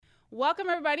Welcome,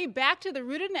 everybody, back to the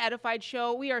Rooted and Edified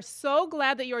show. We are so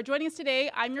glad that you are joining us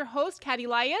today. I'm your host, Kat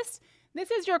Elias.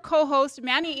 This is your co-host,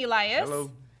 Manny Elias.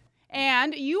 Hello.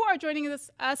 And you are joining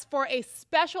us for a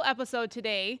special episode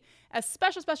today, a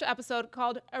special episode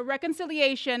called A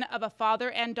Reconciliation of a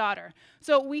Father and Daughter.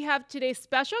 So we have today's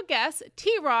special guests,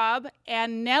 T-Rob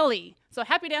and Nellie. So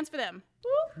happy dance for them.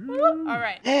 All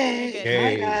right.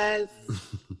 Hey, hi guys.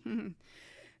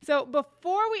 So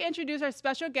before we introduce our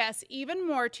special guests even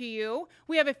more to you,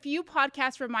 we have a few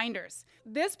podcast reminders.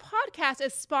 This podcast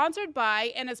is sponsored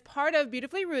by and is part of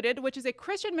Beautifully Rooted, which is a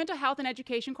Christian mental health and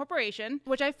education corporation,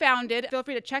 which I founded. Feel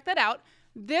free to check that out.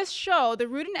 This show, the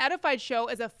Rooted and Edified show,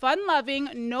 is a fun-loving,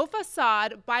 no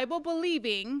facade,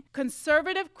 Bible-believing,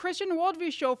 conservative Christian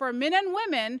worldview show for men and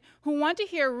women who want to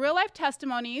hear real-life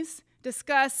testimonies,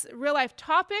 discuss real-life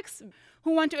topics,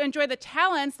 who want to enjoy the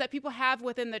talents that people have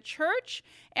within the church,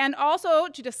 and also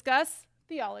to discuss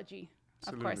theology,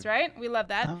 Absolutely. Of course, right? We love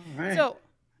that. All right. So,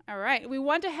 all right. We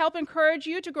want to help encourage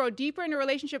you to grow deeper in your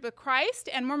relationship with Christ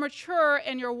and more mature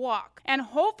in your walk. And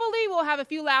hopefully we'll have a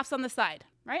few laughs on the side,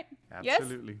 right?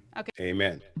 Absolutely. Yes? Okay.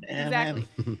 Amen. Exactly.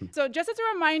 So just as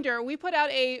a reminder, we put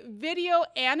out a video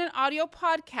and an audio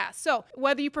podcast. So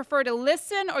whether you prefer to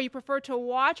listen or you prefer to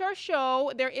watch our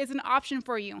show, there is an option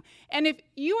for you. And if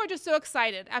you are just so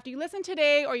excited after you listen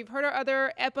today or you've heard our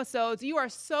other episodes, you are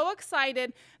so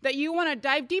excited that you want to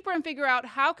dive deeper and figure out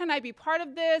how can I be part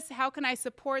of this? How can I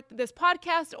support this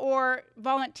podcast or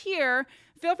volunteer?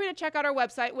 Feel free to check out our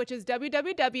website, which is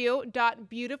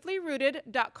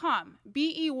www.beautifully.rooted.com.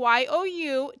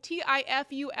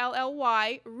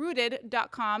 BEYOUTIFULLY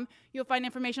rooted.com. You'll find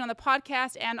information on the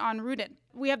podcast and on Rooted.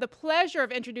 We have the pleasure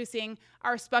of introducing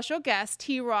our special guests,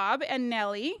 T-Rob and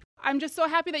Nellie. I'm just so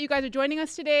happy that you guys are joining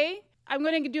us today. I'm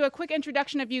going to do a quick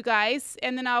introduction of you guys,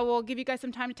 and then I will give you guys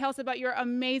some time to tell us about your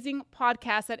amazing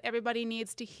podcast that everybody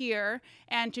needs to hear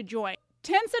and to join.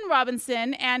 Tenson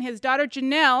Robinson and his daughter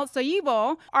Jheanelle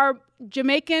Soyibo are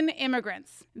Jamaican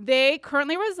immigrants. They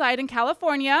currently reside in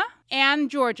California and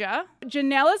Georgia.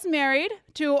 Jheanelle is married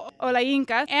to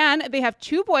Olayinka, and they have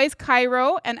two boys,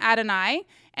 Cairo and Adonai,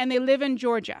 and they live in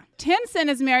Georgia. Tenson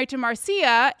is married to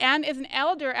Marcia and is an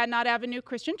elder at Knott Avenue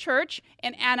Christian Church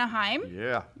in Anaheim.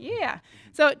 Yeah.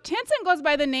 So Tenson goes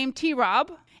by the name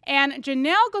T-Rob, and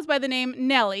Jheanelle goes by the name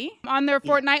Nellie on their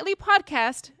fortnightly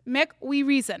podcast, Mek We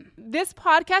Reason. This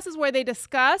podcast is where they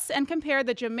discuss and compare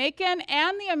the Jamaican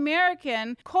and the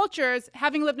American cultures,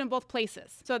 having lived in both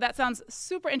places. So that sounds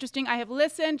super interesting. I have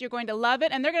listened. You're going to love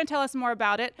it, and they're going to tell us more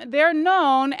about it. They're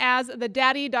known as the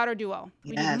daddy-daughter duo.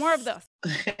 We need more of those.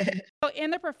 So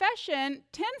in the profession,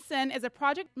 Tenson is a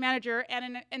project manager and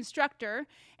an instructor,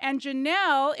 and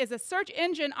Jheanelle is a search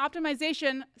engine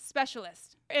optimization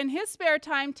specialist. In his spare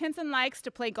time, Tenson likes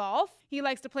to play golf. He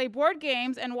likes to play board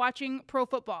games and watching pro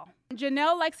football.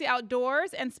 Jheanelle likes the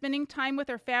outdoors and spending time with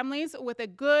her families with a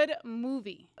good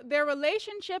movie. Their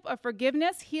relationship of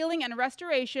forgiveness, healing, and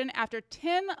restoration after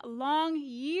 10 long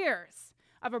years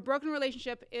of a broken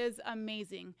relationship is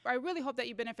amazing. I really hope that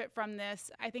you benefit from this.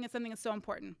 I think it's something that's so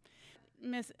important.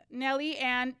 Miss Nellie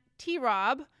and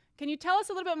T-Rob, can you tell us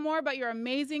a little bit more about your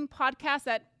amazing podcast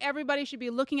that everybody should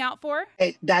be looking out for?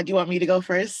 Hey, Dad, you want me to go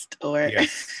first? Or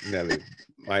Yes, Nellie.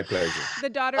 My pleasure. The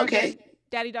daughter Okay. of the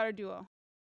daddy-daughter duo.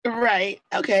 Right.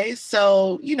 Okay.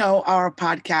 So, our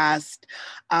podcast,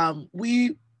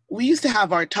 we used to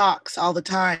have our talks all the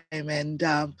time, and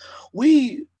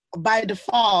we by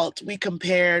default, we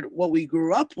compared what we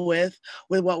grew up with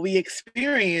what we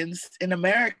experienced in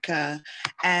America.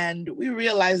 And we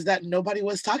realized that nobody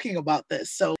was talking about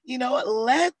this. So,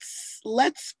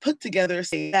 let's put together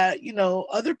say that,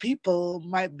 other people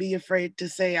might be afraid to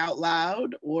say out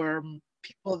loud, or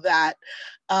people that,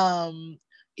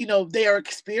 they are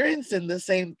experiencing the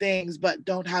same things, but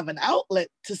don't have an outlet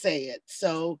to say it.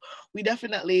 So we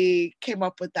definitely came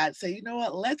up with that. Say,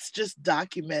 let's just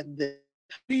document this.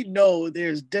 We know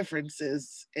there's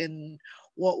differences in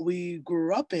what we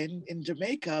grew up in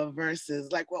Jamaica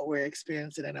versus like what we're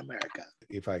experiencing in America.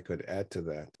 If I could add to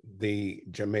that, the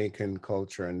Jamaican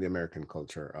culture and the American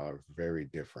culture are very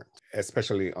different,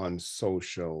 especially on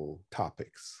social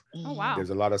topics. Oh, wow.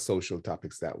 There's a lot of social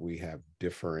topics that we have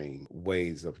differing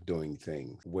ways of doing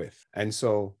things with. And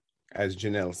so, as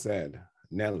Jheanelle said,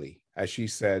 Nellie, as she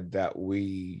said, that we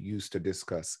used to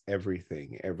discuss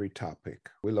everything, every topic.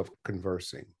 We love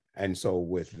conversing. And so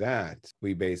with that,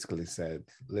 we basically said,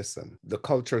 listen, the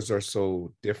cultures are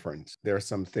so different. There are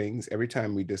some things, every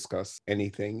time we discuss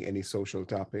anything, any social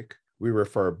topic, we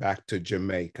refer back to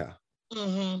Jamaica.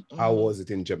 How was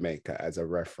it in Jamaica as a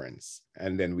reference?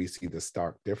 And then we see the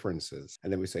stark differences.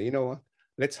 And then we say, you know what?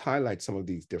 let's highlight some of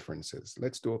these differences.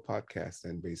 Let's do a podcast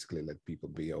and basically let people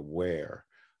be aware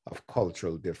of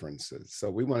cultural differences. So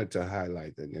we wanted to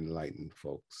highlight and enlighten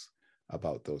folks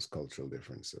about those cultural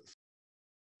differences.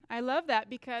 I love that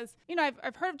because,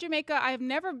 I've heard of Jamaica. I've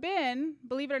never been,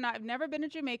 believe it or not, I've never been to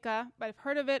Jamaica, but I've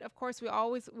heard of it. Of course, we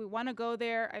want to go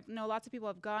there. I know lots of people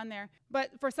have gone there. But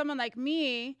for someone like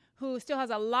me who still has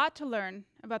a lot to learn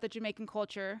about the Jamaican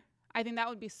culture, I think that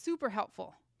would be super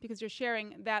helpful because you're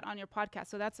sharing that on your podcast.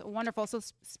 So that's wonderful. So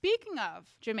speaking of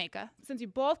Jamaica, since you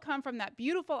both come from that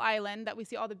beautiful island that we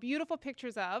see all the beautiful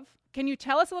pictures of, can you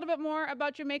tell us a little bit more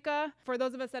about Jamaica for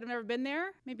those of us that have never been there?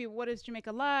 Maybe what is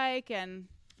Jamaica like and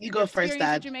you go first,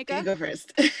 Dad. Jamaica? You go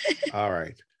first. All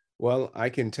right. Well, I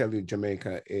can tell you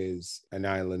Jamaica is an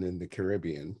island in the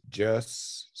Caribbean,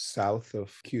 just south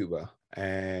of Cuba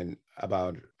and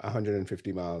about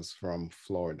 150 miles from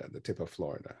Florida, the tip of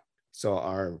Florida. So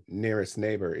our nearest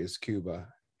neighbor is Cuba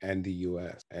and the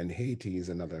US, and Haiti is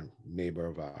another neighbor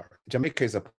of ours. Jamaica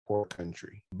is a poor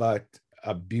country, but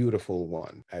a beautiful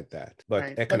one at that, but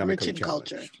Right. economically But rich in challenged,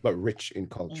 culture. but rich in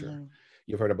culture. Mm-hmm.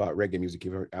 You've heard about reggae music.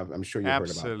 I'm sure you've heard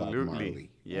about Bob Absolutely.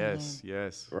 Marley, Yes,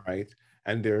 yes. right?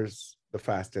 And there's the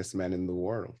fastest man in the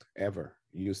world ever,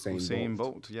 Usain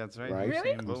Bolt. Yeah, that's right. Right?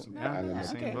 Really? Usain Bolt. Yeah, Yeah, yeah,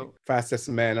 Usain okay. Bolt. Fastest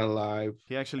man alive.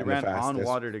 He actually And the ran on fastest-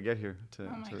 water to get here. Oh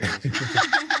my to gosh.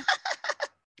 race.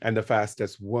 And the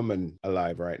fastest woman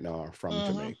alive right now are from Mhm.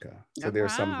 Jamaica. So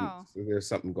Yeah. Wow. there's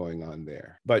something going on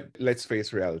there. But let's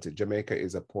face reality. Jamaica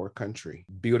is a poor country,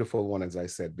 beautiful one, as I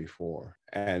said before.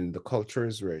 And the culture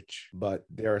is rich, but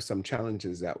there are some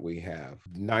challenges that we have.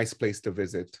 Nice place to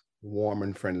visit, warm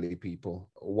and friendly people.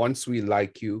 Once we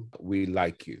like you, we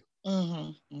like you.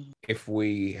 Mm-hmm. Mm-hmm. If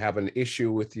we have an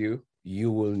issue with you, you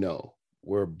will know.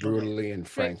 We're brutally and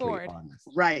frankly Straightforward. honest.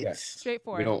 Right. Yes.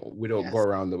 Straightforward. We don't Yes. go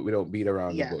around we don't beat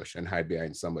around Yeah. the bush and hide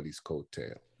behind somebody's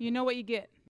coattail. You know what you get.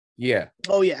 Yeah.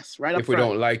 Oh, yes. Right up If we front.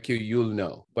 don't like you, you'll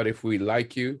know. But if we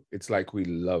like you, it's like we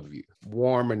love you.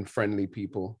 Warm and friendly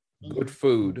people, good Mhm.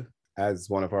 food, as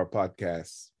one of our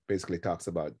podcasts basically talks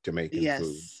about Jamaican food.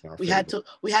 Yes. our We had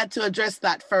favorite. to address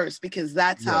that first because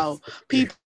that's Yes. how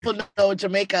people know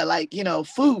Jamaica, like,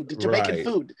 food, Jamaican Right.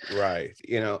 food. Right.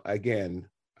 Again,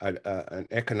 an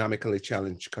economically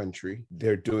challenged country.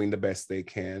 They're doing the best they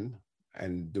can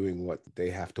and doing what they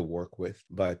have to work with.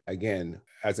 But again,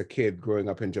 as a kid growing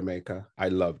up in Jamaica, I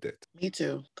loved it. Me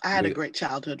too. I had a We- great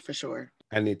childhood for sure.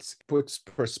 And it puts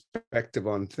perspective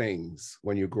on things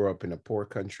when you grow up in a poor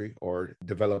country or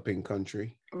developing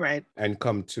country Right. and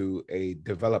come to a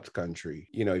developed country.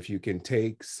 If you can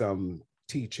take some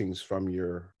teachings from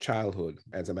your childhood,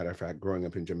 as a matter of fact, growing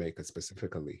up in Jamaica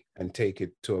specifically, and take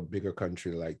it to a bigger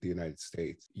country like the United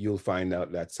States, you'll find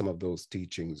out that some of those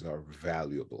teachings are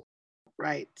valuable.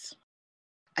 Right.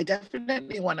 I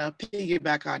definitely want to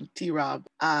piggyback on T-Rob.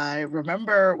 I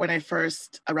remember when I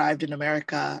first arrived in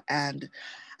America and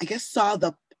I guess saw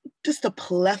just the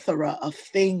plethora of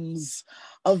things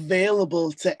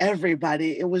available to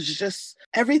everybody. It was just,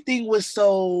 everything was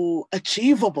so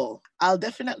achievable. I'll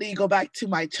definitely go back to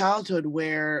my childhood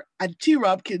where, and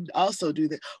T-Rob can also do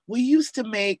that. We used to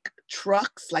make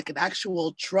trucks, like an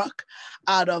actual truck,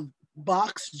 out of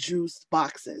box juice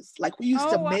boxes. Like we used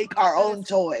to Oh, wow. make our own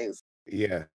toys.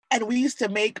 Yeah. And we used to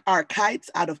make our kites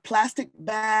out of plastic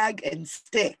bag and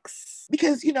sticks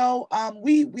because,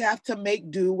 we have to make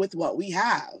do with what we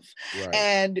have. Right.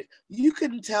 And you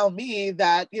couldn't tell me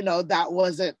that, that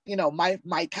wasn't,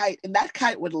 my kite. And that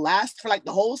kite would last for like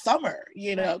the whole summer,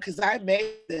 because I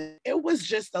made it. It was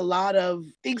just a lot of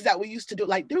things that we used to do.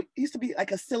 Like there used to be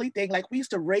like a silly thing, like we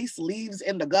used to race leaves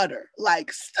in the gutter,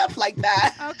 like stuff like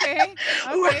that. Okay.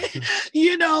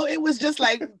 It was just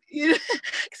like,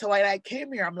 so when I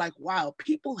came here, I'm like, wow,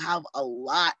 people have a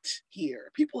lot here.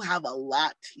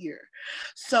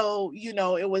 So,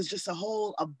 it was just a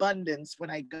whole abundance when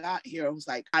I got here. I was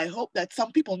like, I hope that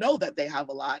some people know that they have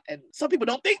a lot and some people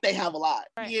don't think they have a lot.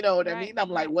 Right, You know what I right, mean? I'm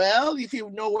like, right. well, if you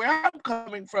know where I'm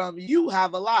coming from, you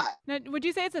have a lot. Now, would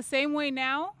you say it's the same way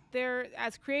now? They're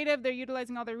as creative, they're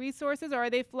utilizing all the resources, or are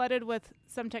they flooded with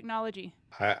some technology?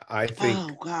 I think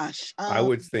Oh gosh. I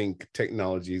would think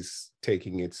technology's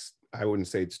taking I wouldn't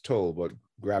say it's toll, but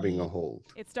grabbing a hold.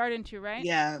 It's starting to, right?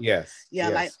 Yeah. Yes. Yeah,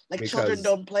 yes, like children because-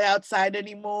 don't play outside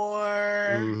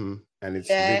anymore. Mhm. And it's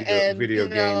Yeah, and, video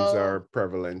games you know- are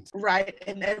prevalent. Right.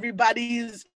 And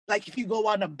everybody's like, if you go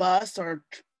on a bus or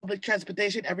public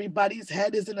transportation, everybody's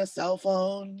head is in a cell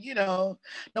phone,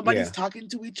 nobody's Yeah. talking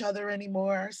to each other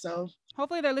anymore. So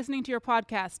Hopefully they're listening to your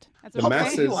podcast. That's The okay.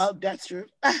 masses- well, that's true.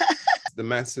 The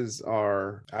masses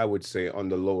are, I would say, on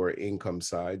the lower income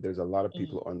side. There's a lot of Mm.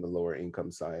 people on the lower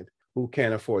income side who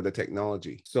can't afford the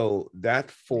technology. So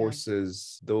that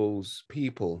forces those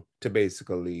people to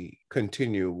basically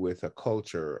continue with a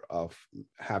culture of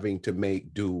having to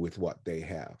make do with what they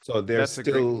have. So there's That's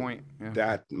a great still point. Yeah.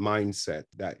 that mindset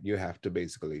that you have to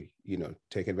basically,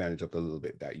 take advantage of the little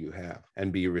bit that you have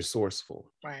and be resourceful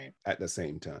at the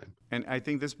same time. And I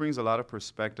think this brings a lot of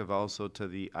perspective also to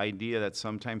the idea that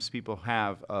sometimes people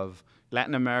have of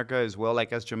Latin America as well,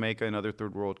 like as Jamaica and other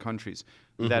third world countries,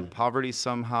 that poverty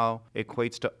somehow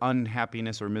equates to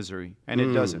unhappiness or misery. And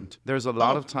it doesn't. There's a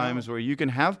lot of times where you can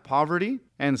have poverty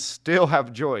and still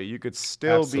have joy. You could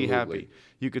still be happy.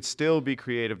 You could still be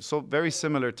creative. So very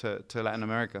similar to Latin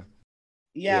America.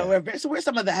 Yeah, we're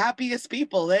some of the happiest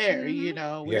people there,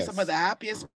 We're some of the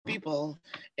happiest people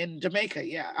in Jamaica.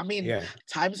 Yeah. I mean,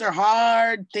 times are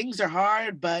hard, things are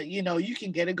hard, but you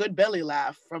can get a good belly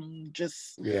laugh from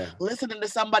just listening to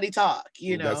somebody talk,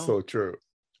 That's so true.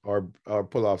 Or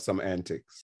pull off some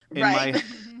antics.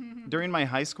 During my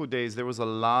high school days, there was a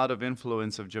lot of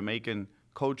influence of Jamaican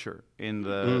culture in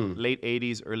the late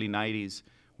 80s, early 90s,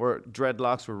 where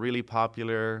dreadlocks were really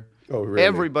popular. Oh, really?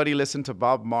 Everybody listened to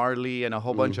Bob Marley and a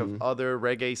whole bunch of other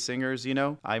reggae singers,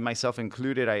 I myself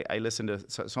included. I listened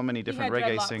to so many different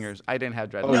reggae singers. I didn't have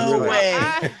dreadlocks. No way.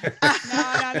 No,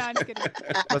 I'm just kidding.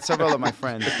 But several of my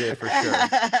friends did, for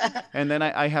sure. And then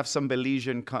I have some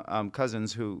Belizean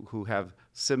cousins who have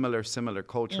similar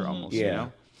culture almost, Yeah.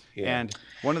 And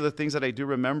one of the things that I do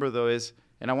remember, though, is,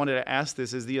 and I wanted to ask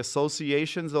this, is the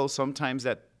associations, though, sometimes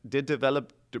that did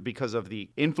develop because of the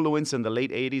influence in the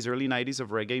late 80s, early 90s of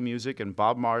reggae music and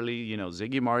Bob Marley,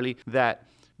 Ziggy Marley, that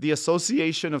the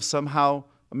association of somehow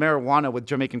marijuana with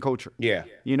Jamaican culture. Yeah.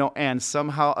 And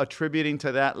somehow attributing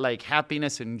to that like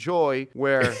happiness and joy,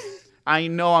 where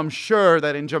I'm sure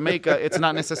that in Jamaica, it's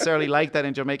not necessarily like that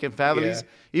in Jamaican families,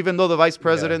 even though the vice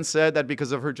president said that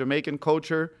because of her Jamaican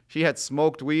culture, she had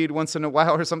smoked weed once in a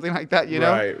while or something like that,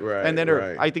 Right. And then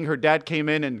I think her dad came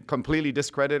in and completely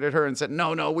discredited her and said,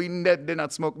 no, we did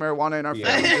not smoke marijuana in our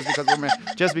family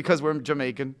just because we're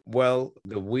Jamaican. Well,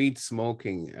 the weed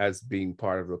smoking as being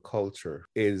part of the culture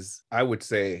is, I would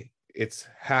say, it's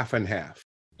half and half.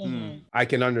 I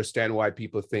can understand why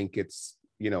people think it's,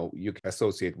 you can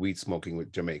associate weed smoking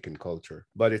with Jamaican culture,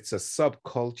 but it's a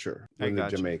subculture in the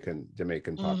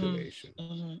Jamaican population,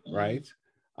 right?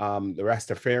 The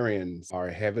Rastafarians are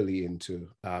heavily into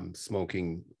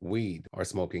smoking weed or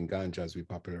smoking ganja, as we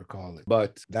popularly call it.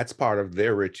 But that's part of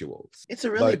their rituals. It's a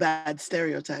really bad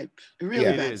stereotype.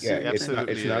 Really bad stereotype.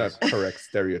 It's not a correct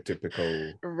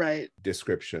stereotypical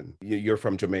description. You're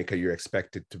from Jamaica, you're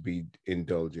expected to be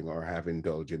indulging or have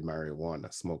indulged in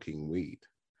marijuana, smoking weed.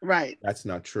 Right. That's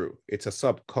not true. It's a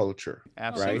subculture.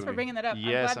 Absolutely. Thanks for bringing that up.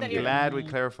 Yes, I'm glad we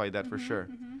clarified that for sure.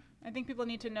 I think people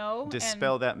need to know.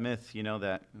 Dispel that myth,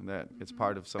 that it's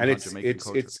part of some Jamaican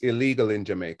culture. It's illegal in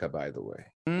Jamaica, by the way.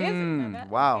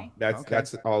 Wow. Okay.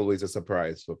 That's always a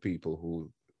surprise for people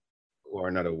who are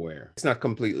not aware. It's not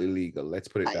completely legal. Let's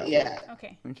put it that way.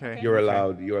 Okay. You're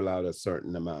allowed a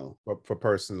certain amount for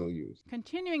personal use.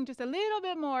 Continuing just a little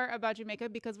bit more about Jamaica,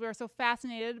 because we're so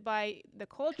fascinated by the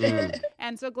culture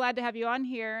and so glad to have you on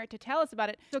here to tell us about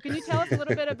it. So can you tell us a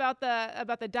little bit about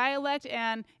the dialect,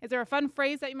 and is there a fun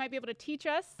phrase that you might be able to teach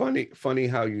us? Funny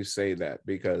how you say that,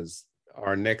 because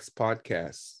our next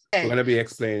podcast, we're going to be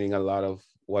explaining a lot of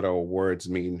what our words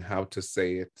mean, how to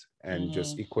say it, and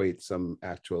just equate some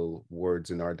actual words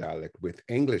in our dialect with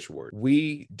English words.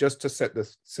 We, just to set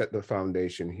the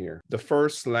foundation here, the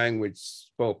first language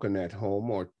spoken at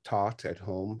home or taught at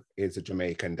home is a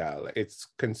Jamaican dialect. It's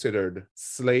considered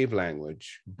slave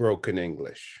language, broken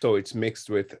English. So it's mixed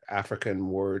with African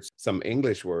words, some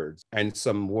English words, and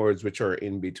some words which are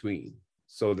in between.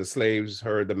 So the slaves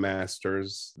heard the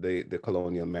masters, the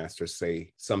colonial masters,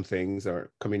 say some things are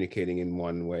communicating in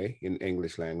one way in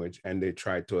English language, and they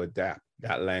tried to adapt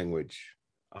that language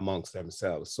amongst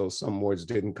themselves. So some words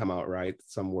didn't come out right,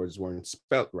 some words weren't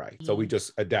spelt right. So we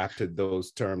just adapted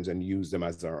those terms and used them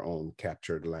as our own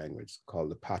captured language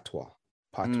called the patois.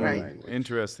 Language.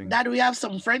 Interesting. That we have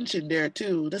some French in there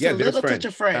too. There's a little touch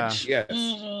of French. Yes.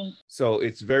 So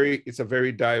it's a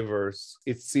very diverse.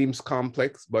 It seems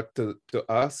complex, but to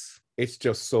us, it's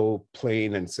just so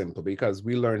plain and simple because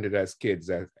we learned it as kids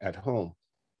at home.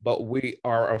 But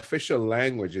our official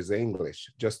language is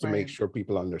English, just to make sure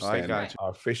people understand. Our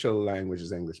official language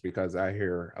is English, because I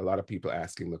hear a lot of people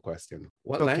asking the question,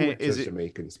 what language does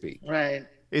Jamaican speak? Right.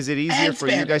 Is it easier for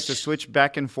you guys to switch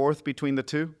back and forth between the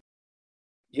two?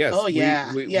 Yes. Oh,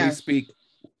 yeah. We speak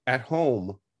at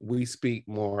home. We speak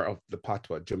more of the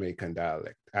patois Jamaican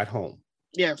dialect at home.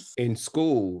 Yes. In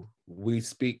school, we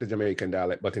speak the Jamaican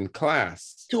dialect, but in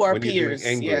class, To our when you're doing peers,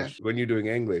 yeah. English, when you're doing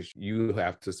English, you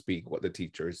have to speak what the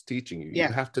teacher is teaching you. Yeah.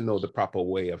 You have to know the proper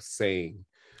way of saying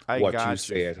I what you got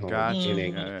say you. at home Got in you.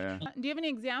 English. Do you have any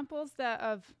examples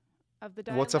of the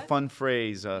dialect? What's a fun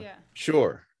phrase? Yeah.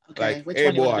 Sure. Okay, Like, which hey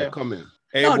one you wanna boy, do? come in.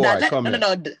 Hey No, boy, come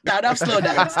no, in. start off slow,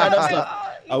 Dan. Start off slow.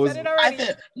 You I was- said it I already.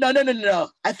 feel no.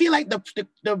 I feel like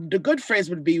the good phrase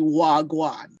would be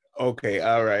wagwan. Okay,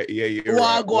 all right. Yeah, you're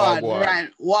Wagwan, right. right?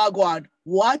 Wagwan.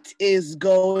 What is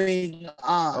going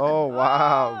on? Oh,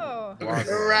 wow. Oh.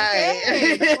 Right.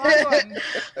 Okay, wagwan.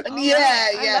 All Yeah,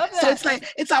 right. I yeah. love So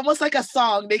that. it's almost like a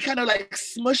song. They kind of like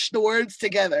smush the words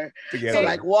together. Together. So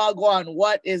like wagwan,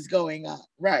 what is going on?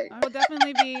 Right. I will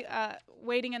definitely be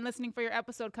waiting and listening for your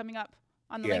episode coming up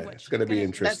on the Yeah, language. it's going to be Gonna-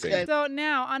 interesting. good. So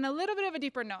now, on a little bit of a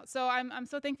deeper note, so I'm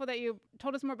so thankful that you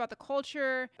told us more about the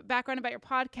culture, background about your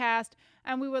podcast,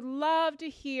 and we would love to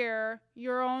hear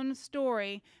your own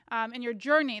story and your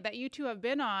journey that you two have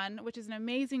been on, which is an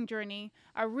amazing journey,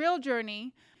 a real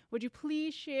journey. Would you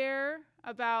please share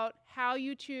about how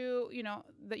you two,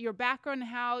 your background, and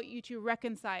how you two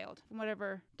reconciled from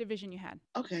whatever division you had?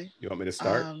 Okay. You want me to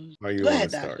start? Or you Go want ahead,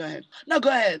 to Dad. start? Go ahead. No, go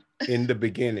ahead. In the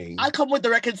beginning, I'll come with the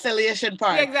reconciliation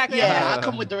part. Yeah, exactly. Yeah, I'll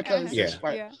come with the reconciliation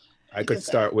part. Yeah. I could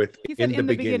start with He said in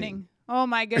the beginning. Oh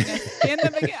my goodness. In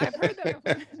the beginning. I've heard that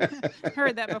before.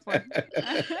 Heard that before.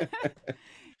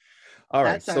 All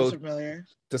right. That sounds So familiar.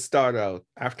 to start out,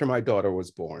 after my daughter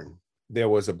was born, there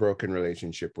was a broken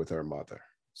relationship with her mother.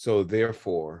 So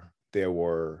therefore, there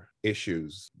were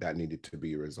issues that needed to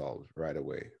be resolved right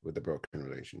away with the broken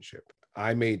relationship.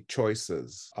 I made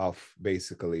choices of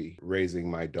basically raising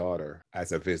my daughter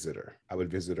as a visitor. I would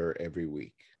visit her every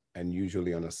week and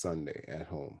usually on a Sunday at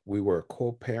home. We were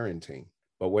co-parenting,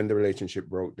 but when the relationship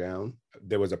broke down,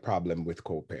 there was a problem with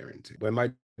co-parenting. When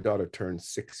my daughter turned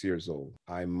 6 years old,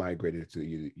 I migrated to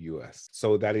the US.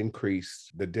 So that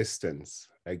increased the distance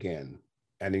again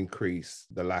and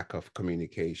increased the lack of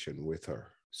communication with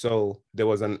her. So there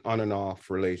was an on and off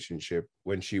relationship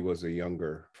when she was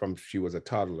she was a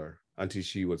toddler until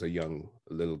she was a young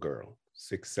little girl,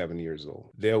 6, 7 years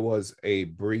old. There was a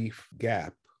brief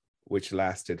gap which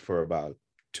lasted for about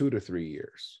 2 to 3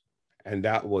 years. And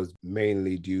that was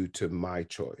mainly due to my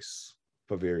choice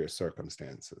for various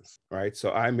circumstances, right?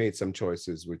 So I made some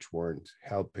choices which weren't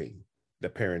helping the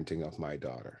parenting of my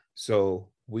daughter. So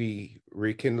we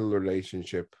rekindled a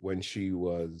relationship when she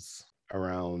was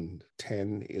around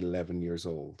 10, 11 years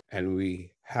old. And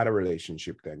we had a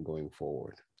relationship then going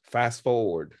forward. Fast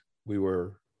forward, we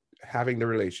were having the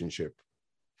relationship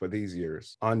for these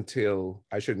years until,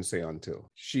 I shouldn't say until,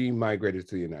 she migrated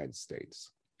to the United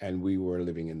States and we were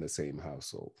living in the same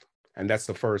household. And that's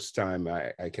the first time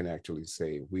I can actually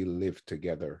say we lived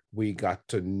together. We got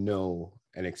to know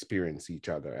and experience each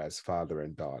other as father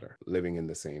and daughter living in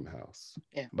the same house.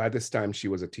 Yeah. By this time, she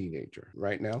was a teenager,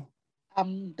 right now?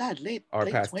 Dad, late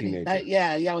past 20. teenager.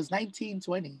 Yeah, I was 19,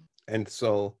 20. And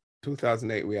so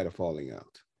 2008, we had a falling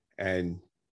out and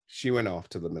she went off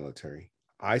to the military.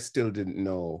 I still didn't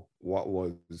know what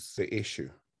was the issue.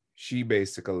 She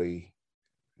basically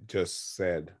just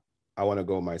said, I want to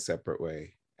go my separate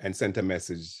way, and sent a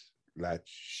message that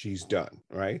she's done,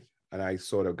 right? And I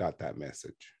sort of got that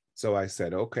message. So I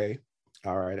said, okay,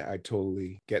 all right, I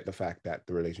totally get the fact that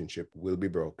the relationship will be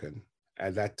broken.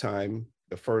 At that time,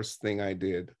 the first thing I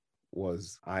did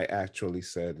was I actually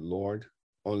said, Lord,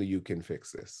 only you can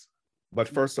fix this. But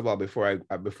first of all, before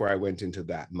I went into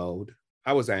that mode,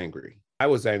 I was angry. I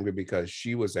was angry because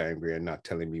she was angry and not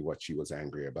telling me what she was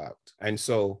angry about. And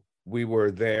so we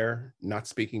were there, not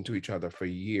speaking to each other for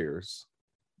years.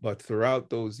 But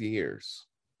throughout those years,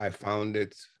 I found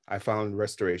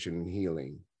restoration and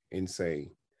healing in saying,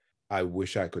 I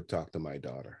wish I could talk to my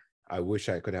daughter. I wish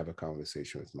I could have a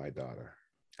conversation with my daughter.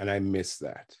 And I miss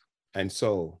that. And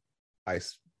so I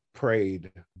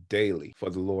prayed daily for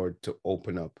the Lord to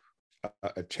open up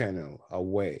a channel, a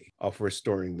way of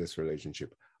restoring this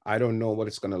relationship. I don't know what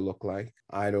it's going to look like.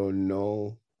 I don't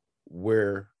know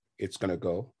where it's going to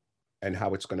go and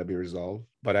how it's going to be resolved.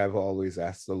 But I've always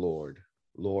asked the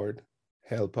Lord,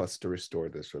 help us to restore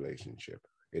this relationship.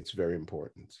 It's very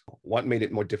important. What made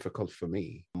it more difficult for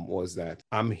me was that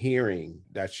I'm hearing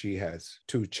that she has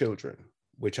 2 children,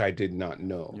 which I did not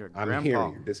know. I'm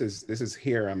hearing, this is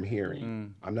here I'm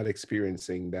hearing. I'm not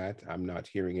experiencing that. I'm not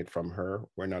hearing it from her.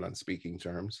 We're not on speaking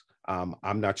terms.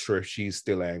 I'm not sure if she's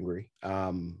still angry.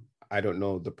 I don't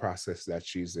know the process that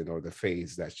she's in or the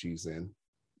phase that she's in.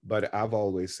 But I've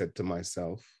always said to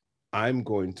myself, I'm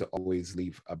going to always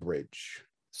leave a bridge.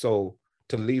 So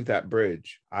to leave that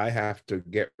bridge, I have to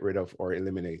get rid of or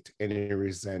eliminate any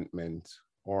resentment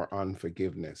or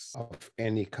unforgiveness of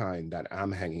any kind that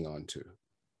I'm hanging on to.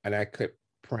 And I kept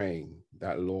praying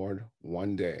that, Lord,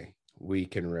 one day we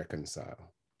can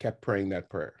reconcile. Kept praying that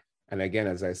prayer. And again,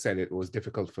 as I said, it was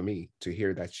difficult for me to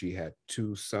hear that she had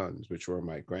two sons, which were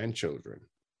my grandchildren.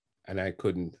 And I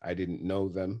didn't know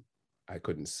them. I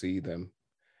couldn't see them.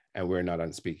 And we're not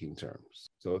on speaking terms.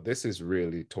 So this is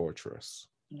really torturous.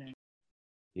 Yeah.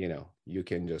 You know, you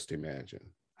can just imagine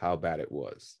how bad it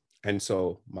was. And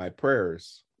so my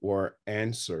prayers were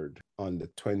answered on the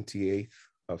 28th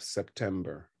of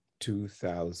September,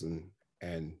 2020.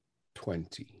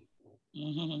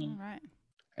 Mm-hmm. All right.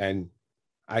 And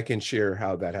I can share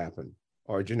how that happened.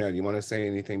 Or Jheanelle, you want to say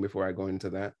anything before I go into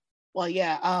that? Well,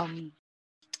 yeah,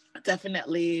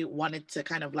 definitely wanted to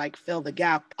kind of like fill the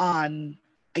gap on,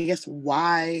 I guess,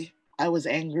 why I was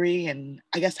angry and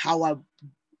I guess how I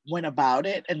went about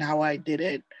it and how I did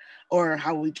it, or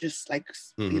how we just like,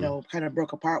 kind of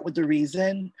broke apart with the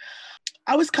reason.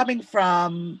 I was coming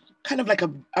from kind of like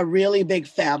a really big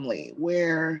family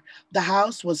where the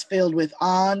house was filled with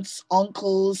aunts,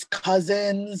 uncles,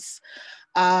 cousins,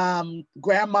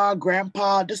 grandma,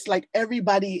 grandpa, just like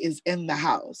everybody is in the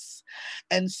house.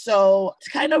 And so to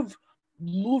kind of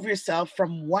move yourself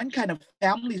from one kind of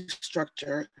family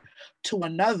structure to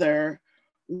another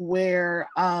where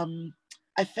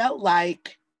I felt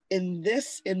like in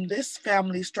this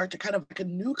family structure, kind of like a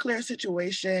nuclear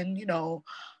situation,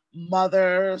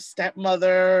 mother,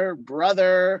 stepmother,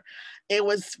 brother. It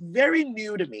was very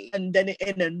new to me. And then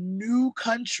in a new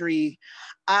country,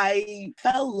 I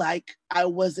felt like I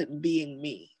wasn't being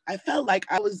me. I felt like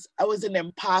I was an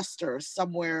imposter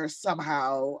somewhere,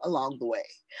 somehow along the way.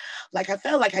 Like I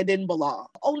felt like I didn't belong,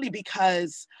 only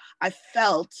because I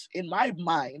felt in my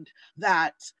mind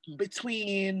that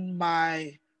between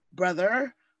my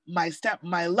brother,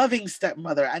 my loving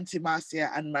stepmother, Auntie Marcia,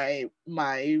 and my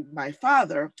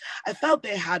father, I felt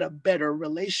they had a better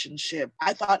relationship.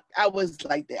 I thought I was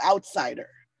like the outsider,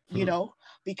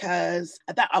 because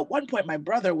at one point my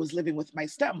brother was living with my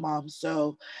stepmom,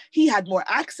 so he had more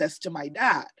access to my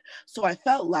dad. So I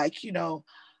felt like,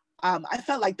 I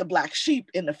felt like the black sheep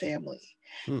in the family.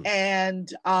 And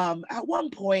at one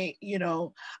point,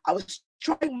 I was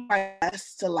trying my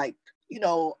best to like,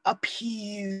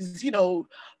 appease,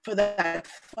 for that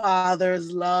father's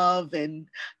love and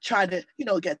try to,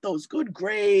 get those good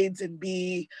grades and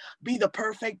be the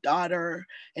perfect daughter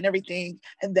and everything.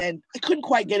 And then I couldn't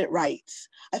quite get it right.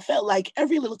 I felt like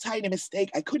every little tiny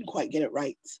mistake, I couldn't quite get it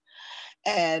right.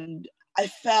 And I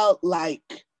felt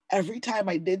like every time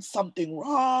I did something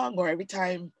wrong or every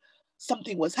time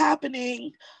something was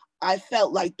happening, I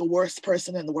felt like the worst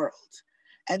person in the world.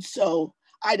 And so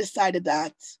I decided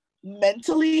that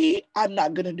mentally, I'm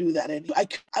not going to do that anymore.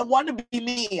 I want to be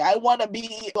me. I want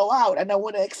to go out and I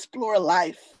want to explore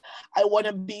life. I want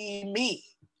to be me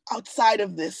outside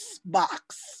of this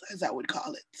box, as I would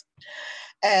call it.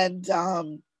 And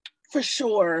for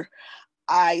sure,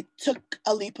 I took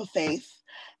a leap of faith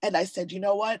and I said, you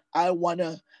know what? I want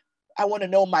to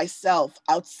know myself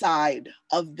outside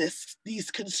of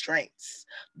these constraints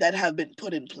that have been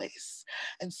put in place.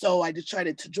 And so I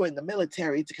decided to join the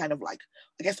military to kind of like,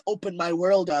 I guess, open my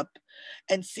world up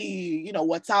and see,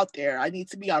 what's out there. I need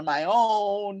to be on my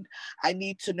own. I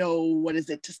need to know what is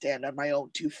it to stand on my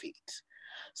own 2 feet.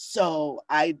 So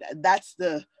that's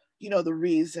the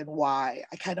reason why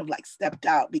I kind of like stepped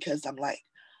out, because I'm like,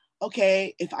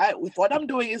 okay, if what I'm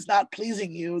doing is not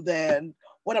pleasing you, then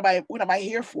what am I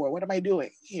here for? What am I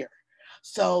doing here?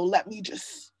 So let me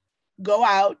just go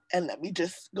out and let me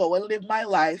just go and live my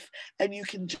life. And you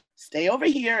can just stay over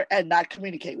here and not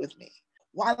communicate with me.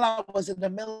 While I was in the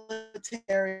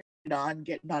military, on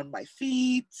getting on my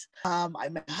feet, I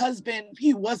met my husband.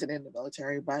 He wasn't in the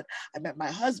military, but I met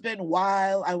my husband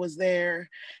while I was there.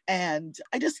 And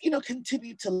I just,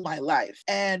 continued to live my life.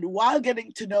 And while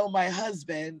getting to know my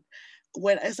husband,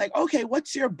 when it's like, okay,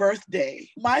 what's your birthday?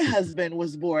 My husband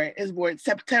is born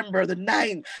September the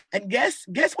 9th. And guess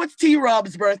what's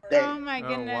T-Rob's birthday? Oh my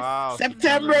goodness. Oh, wow.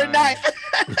 September 9th.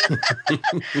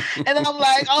 And I'm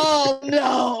like, oh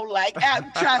no, like I'm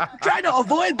trying to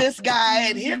avoid this guy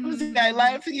and him in my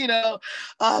life,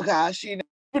 oh gosh, even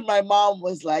my mom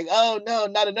was like, oh no,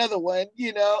 not another one,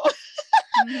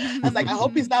 I was like, I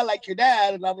hope he's not like your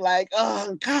dad. And I'm like,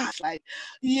 oh gosh, like,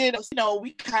 we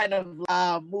kind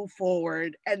of move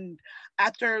forward. And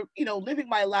after, living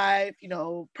my life,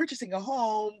 purchasing a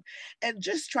home and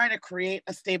just trying to create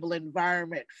a stable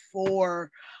environment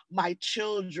for my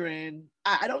children,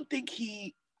 I don't think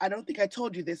I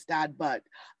told you this, Dad, but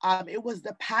it was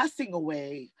the passing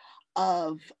away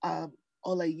of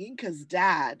Olayinka's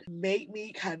dad made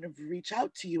me kind of reach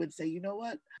out to you and say, you know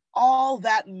what? all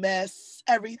that mess,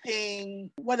 everything,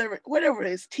 whatever it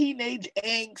is, teenage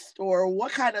angst or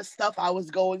what kind of stuff I was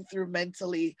going through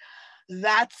mentally,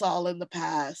 that's all in the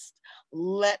past.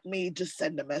 Let me just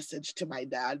send a message to my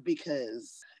dad,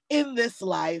 because in this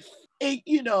life,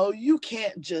 you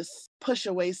can't just push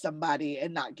away somebody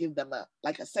and not give them a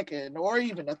second or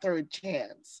even a third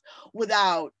chance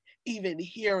without even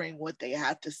hearing what they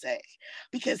have to say,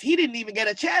 because he didn't even get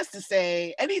a chance to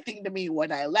say anything to me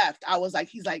when I left.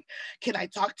 He's like, can I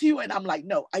talk to you? And I'm like,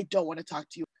 no, I don't want to talk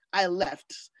to you. I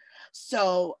left.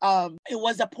 So it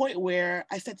was a point where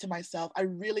I said to myself, I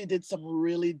really did some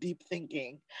really deep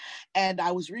thinking, and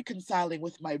I was reconciling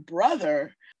with my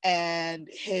brother, and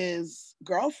his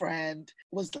girlfriend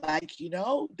was like,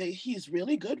 he's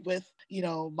really good with,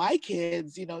 my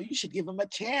kids, you should give him a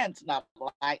chance. And I'm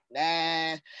like,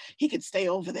 nah, he could stay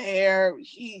over there.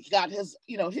 He got his,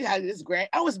 he had his grant.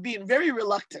 I was being very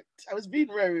reluctant.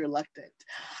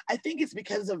 I think it's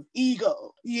because of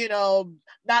ego,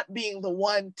 not being the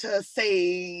one to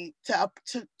say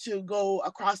to go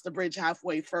across the bridge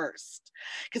halfway first,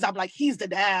 because I'm like, he's the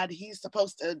dad, he's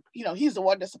supposed to, he's the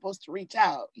one that's supposed to reach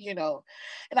out, and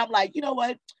I'm like, you know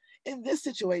what, in this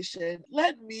situation,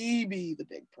 let me be the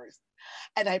big person.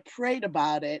 And I prayed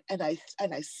about it, and I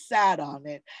sat on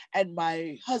it, and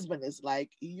my husband is like,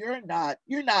 you're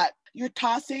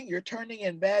tossing, you're turning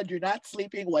in bed, you're not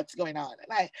sleeping, what's going on?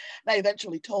 And I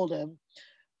eventually told him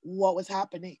what was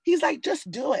happening. He's like, just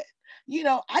do it.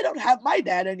 I don't have my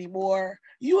dad anymore.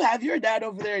 You have your dad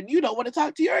over there, and you don't want to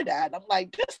talk to your dad. I'm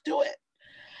like, just do it.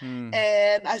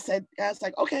 And I was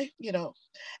like, okay,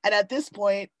 and at this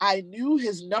point I knew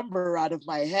his number out of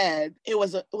my head. It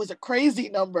was a crazy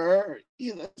number.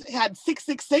 It had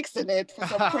 666 in it for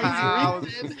some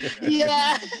crazy reason.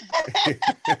 Yeah.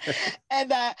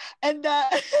 and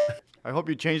I hope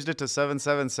you changed it to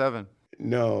 777.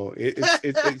 No,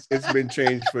 it's been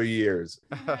changed for years.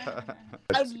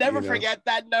 I'll never forget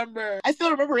that number. I still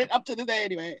remember it up to the day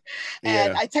anyway.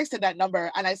 And I texted that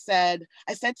number, and I said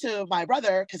to my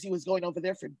brother, because he was going over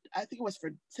there I think it was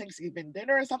for Thanksgiving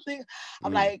dinner or something.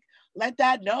 I'm like, let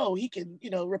Dad know he can,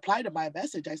 reply to my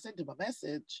message. I sent him a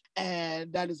message,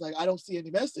 and Dad is like, I don't see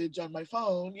any message on my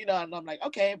phone, and I'm like,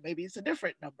 okay, maybe it's a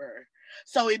different number.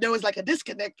 So there was like a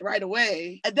disconnect right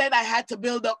away. And then I had to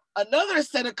build up another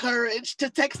set of courage to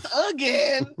text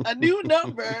again, a new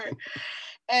number.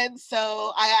 And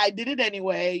so I did it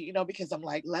anyway, because I'm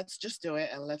like, let's just do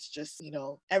it. And let's just,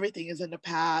 everything is in the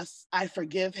past. I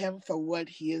forgive him for what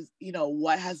he is,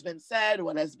 what has been said,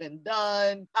 what has been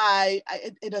done.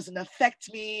 It doesn't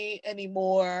affect me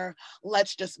anymore.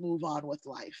 Let's just move on with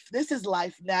life. This is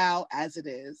life now as it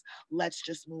is. Let's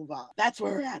just move on. That's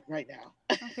where we're at right now.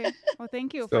 Okay. Well,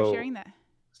 thank you for sharing that.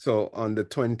 So on the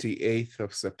 28th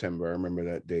of September, I remember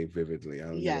that day vividly.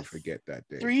 I'll never forget that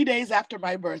day. 3 days after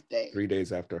my birthday. 3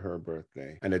 days after her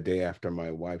birthday, and a day after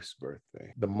my wife's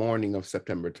birthday. The morning of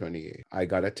September 28th, I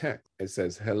got a text. It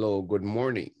says, hello, good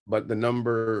morning. But the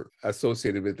number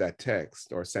associated with that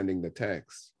text, or sending the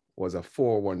text, was a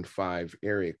 415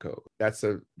 area code. That's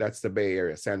the Bay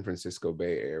Area, San Francisco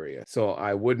Bay Area. So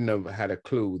I wouldn't have had a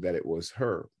clue that it was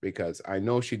her, because I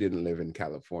know she didn't live in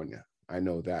California. I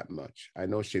know that much. I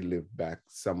know she lived back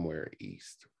somewhere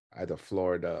east, either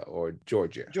Florida or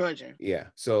Georgia. Yeah.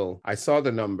 So I saw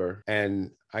the number,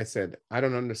 and I said, I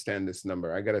don't understand this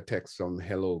number. I got a text from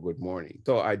hello, good morning.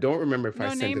 So I don't remember if I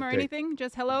sent no name or anything,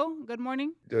 just hello, good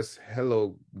morning. Just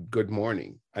hello, good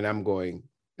morning. And I'm going,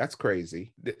 that's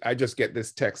crazy. I just get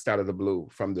this text out of the blue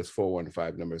from this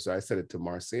 415 number. So I said it to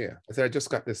Marcia. I said, I just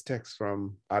got this text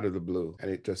from out of the blue, and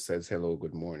it just says, hello,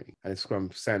 good morning. And it's from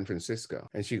San Francisco.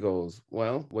 And she goes,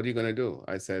 well, what are you going to do?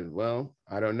 I said, well,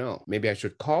 I don't know. Maybe I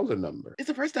should call the number. It's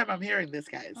the first time I'm hearing this,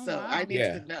 guys. So wow. I need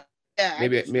to know. Yeah,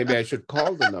 maybe I should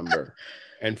call the number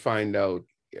and find out,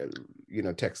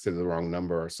 texted the wrong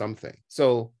number or something.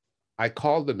 So I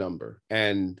called the number,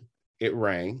 and it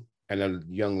rang. And a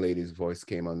young lady's voice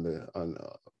came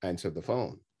answered the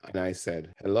phone. And I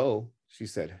said, hello. She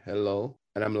said, hello.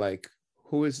 And I'm like,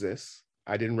 who is this?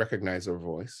 I didn't recognize her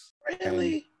voice.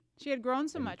 Really? And she had grown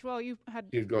so much. Well, you had...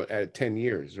 She'd grown at 10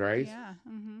 years, right? Yeah.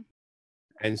 Mm-hmm.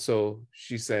 And so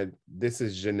she said, this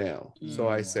is Jheanelle. So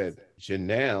I said,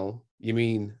 Jheanelle? You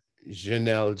mean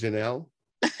Jheanelle?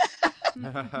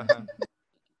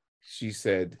 She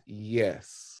said,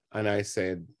 yes. And I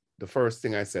said, the first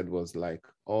thing I said was like,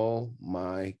 oh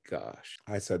my gosh.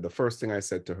 I said, the first thing I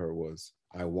said to her was,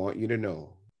 I want you to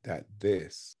know that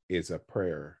this is a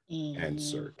prayer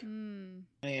answered.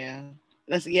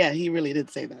 Yeah, he really did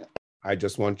say that. I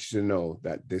just want you to know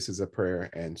that this is a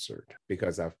prayer answered,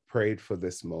 because I've prayed for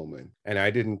this moment. And I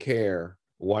didn't care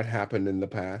what happened in the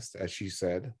past, as she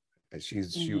said.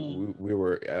 And we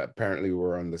were apparently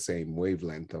we're on the same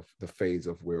wavelength of the phase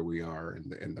of where we are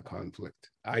in the conflict.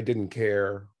 I didn't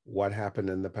care what happened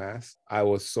in the past. I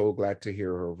was so glad to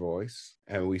hear her voice,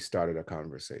 and we started a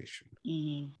conversation.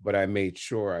 But I made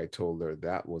sure I told her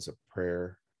that was a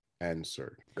prayer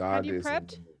answered. God is.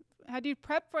 Had you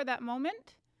prepped for that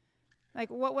moment? Like,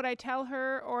 what would I tell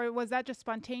her, or was that just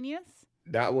spontaneous?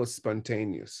 That was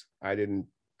spontaneous. I did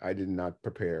not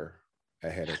prepare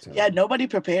ahead of time. Yeah, nobody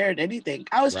prepared anything.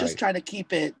 I was just trying to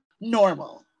keep it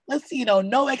normal. Let's,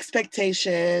 no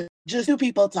expectation, just two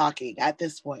people talking at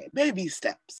this point, baby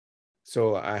steps.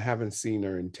 So I haven't seen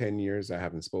her in 10 years. I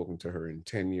haven't spoken to her in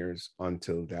 10 years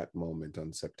until that moment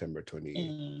on September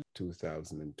 28th,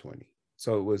 2020.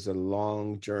 So it was a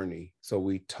long journey. So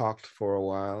we talked for a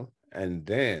while, and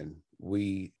then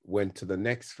we went to the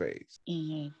next phase.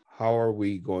 How are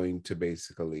we going to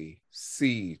basically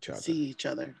see each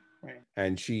other? Right.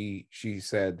 And she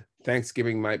said,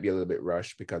 Thanksgiving might be a little bit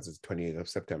rushed because it's 28th of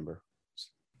September.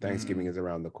 Thanksgiving is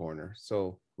around the corner.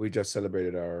 So we just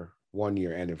celebrated our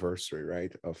 1-year anniversary,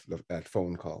 right, of that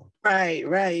phone call. Right.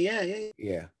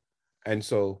 Yeah. And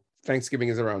so Thanksgiving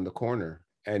is around the corner.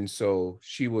 And so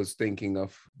she was thinking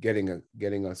of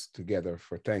getting us together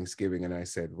for Thanksgiving. And I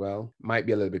said, well, might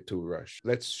be a little bit too rushed.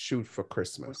 Let's shoot for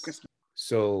Christmas.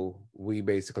 So we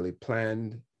basically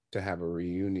planned to have a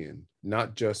reunion,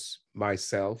 not just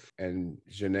myself and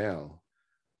Jheanelle,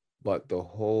 but the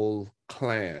whole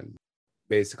clan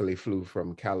basically flew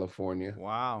from California.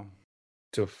 Wow.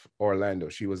 To Orlando.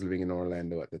 She was living in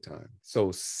Orlando at the time.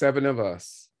 So 7 of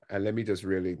us, and let me just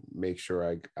really make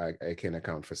sure I can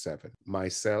account for 7.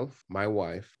 Myself, my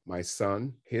wife, my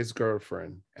son, his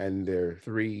girlfriend, and their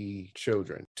 3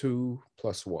 children, 2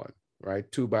 plus 1. Right?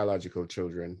 2 biological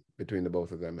children between the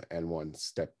both of them and 1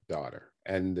 stepdaughter.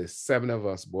 And the 7 of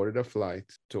us boarded a flight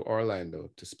to Orlando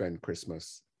to spend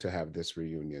Christmas, to have this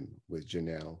reunion with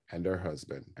Jheanelle and her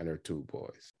husband and her 2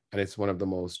 boys. And it's one of the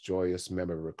most joyous,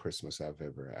 memorable Christmas I've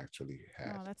ever actually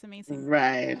had. Oh, that's amazing.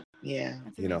 Right. Yeah.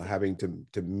 Having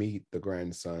to meet the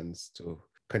grandsons, to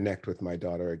connect with my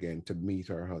daughter again, to meet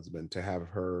her husband, to have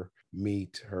her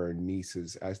meet her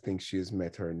nieces. I think she has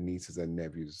met her nieces and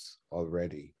nephews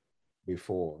already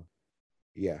before.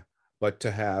 Yeah. But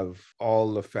to have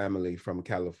all the family from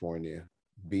California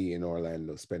be in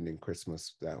Orlando spending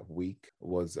Christmas that week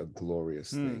was a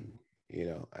glorious thing,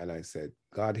 and I said,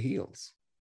 God heals.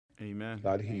 Amen.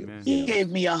 God heals. Amen. He gave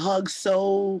me a hug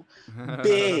so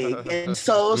big and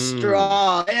so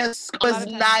strong. It was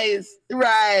nice.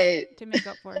 Right. To make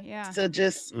up for, yeah. So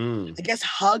just, I guess,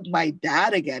 hug my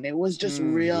dad again. It was just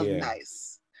real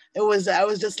nice. I was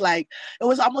just like, it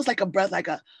was almost like a breath, like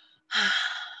a,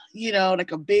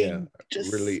 like a big,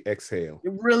 just really exhale.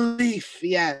 Relief.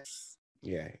 Yes.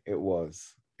 Yeah, it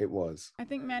was. It was. I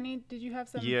think, Manny, did you have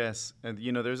some? Yes. And,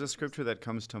 there's a scripture that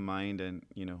comes to mind. And,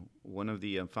 one of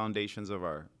the foundations of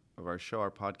our show,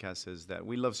 our podcast, is that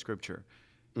we love scripture.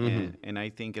 And I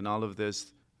think in all of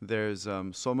this, there's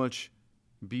so much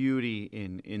beauty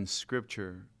in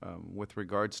scripture with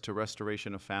regards to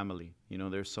restoration of family.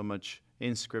 There's so much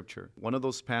in scripture. One of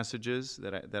those passages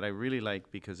that I really like,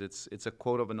 because it's a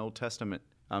quote of an Old Testament,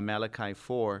 Malachi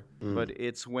 4, but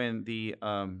it's when the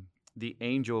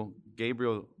angel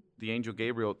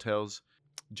Gabriel tells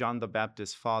John the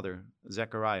Baptist's father,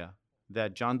 Zechariah,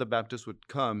 that John the Baptist would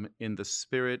come in the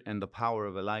spirit and the power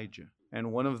of Elijah.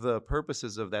 And one of the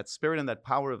purposes of that spirit and that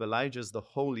power of Elijah is the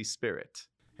Holy Spirit.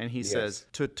 And he says,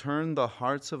 to turn the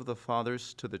hearts of the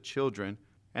fathers to the children.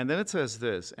 And then it says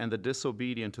this, and the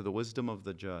disobedient to the wisdom of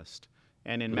the just.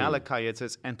 And in Malachi it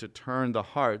says, and to turn the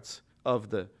hearts of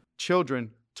the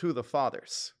children to the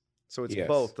fathers. So it's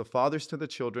both the fathers to the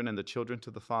children and the children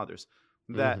to the fathers.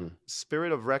 That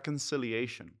spirit of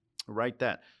reconciliation, right?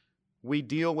 That we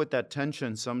deal with that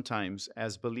tension sometimes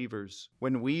as believers,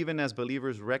 when we even as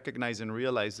believers recognize and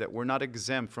realize that we're not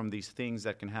exempt from these things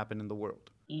that can happen in the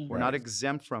world. We're not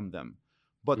exempt from them.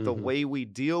 But the way we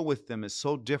deal with them is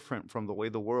so different from the way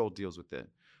the world deals with it.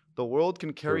 The world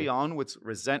can carry on with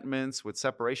resentments, with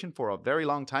separation for a very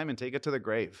long time and take it to the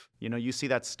grave. You see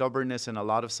that stubbornness in a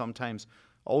lot of sometimes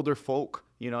older folk.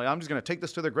 I'm just going to take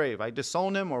this to the grave. I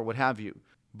disown him or what have you.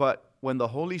 But when the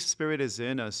Holy Spirit is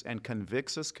in us and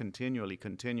convicts us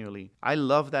continually, I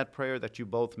love that prayer that you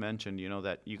both mentioned,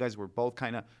 that you guys were both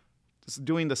kind of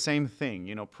doing the same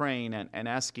thing, praying and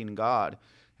asking God.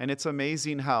 And it's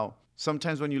amazing how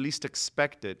sometimes when you least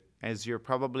expect it, as you're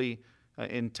probably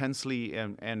intensely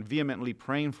and vehemently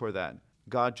praying for that,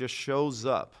 God just shows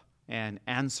up and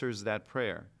answers that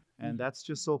prayer. And that's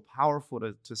just so powerful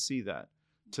to see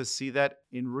that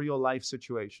in real life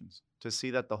situations, to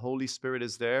see that the Holy Spirit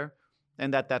is there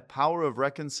and that power of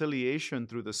reconciliation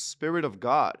through the Spirit of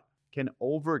God can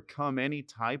overcome any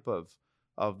type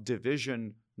of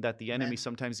division that the enemy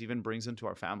sometimes even brings into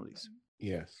our families.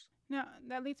 Yes. Now,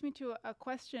 that leads me to a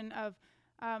question of,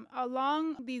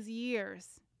 along these years,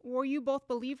 were you both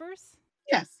believers?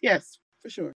 Yes, for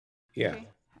sure. Yeah. Okay.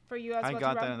 For you as I well,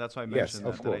 got Rob? that, and that's why I Yes, mentioned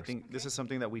of that I course. think this is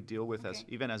something that we deal with as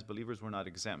even as believers. We're not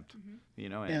exempt,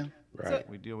 and Right.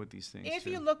 we deal with these things. If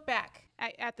too. you look back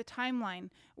at the timeline,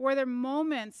 were there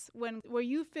moments where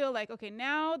you feel like, okay,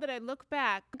 now that I look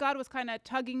back, God was kind of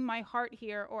tugging my heart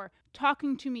here or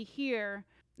talking to me here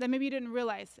that maybe you didn't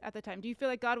realize at the time? Do you feel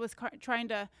like God was trying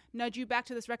to nudge you back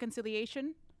to this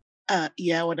reconciliation?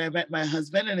 Yeah, when I met my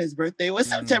husband and his birthday was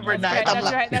September 9th.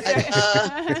 That's right.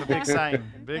 It's a big sign.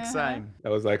 Big sign.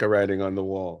 That was like a writing on the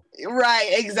wall. Right,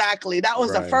 exactly. That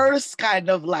was the Right. first kind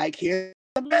of like, here's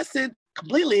the message.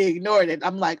 Completely ignored it.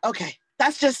 I'm like, okay,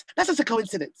 that's just a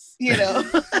coincidence,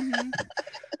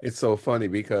 It's so funny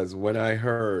because when I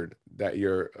heard that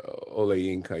your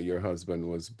Oleyinka, your husband,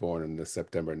 was born on the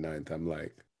September 9th, I'm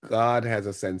like, God has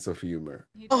a sense of humor.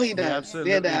 Oh, he He does.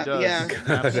 absolutely Yeah, does. yeah.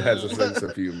 God has a sense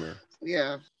of humor.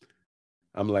 Yeah.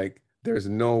 I'm like, there's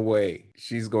no way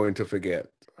she's going to forget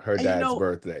her And dad's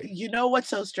birthday. You know what's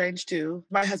so strange too?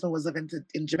 My husband was living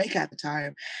in Jamaica at the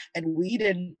time, and we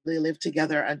didn't really live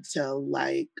together until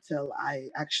I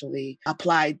actually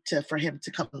applied for him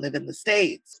to come live in the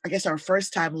States. I guess our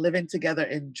first time living together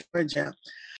in Georgia.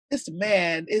 This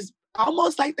man is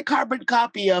almost like the carbon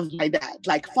copy of my dad.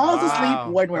 Like falls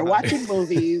asleep when we're watching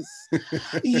movies.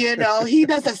 He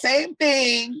does the same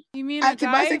thing. You mean a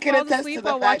guy falls asleep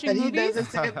while watching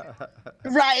movies?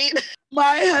 Right.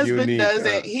 My husband does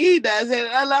it. He does it.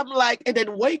 And I'm like, and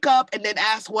then wake up and then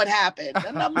ask what happened.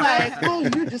 And I'm like, oh,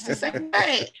 you're just the same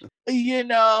thing.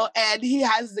 And he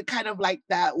has the kind of like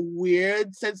that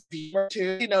weird sense of humor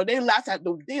too. They laugh at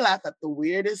the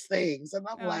weirdest things. And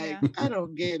I'm I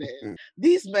don't get it.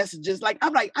 These messages,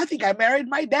 I'm like, I think I married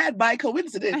my dad by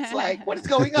coincidence. Like, what is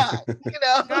going on?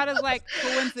 God is like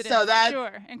coincidence. So that,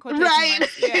 sure. In quotation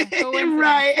marks. Yeah, coincidence.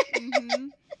 Right. Mm-hmm.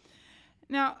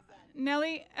 Now,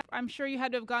 Nellie, I'm sure you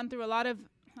had to have gone through a lot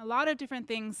of different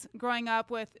things growing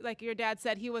up with, like your dad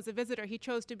said, he was a visitor. He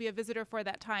chose to be a visitor for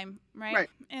that time, right? Right.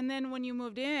 And then when you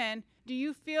moved in, do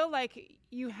you feel like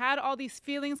you had all these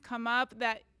feelings come up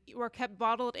that were kept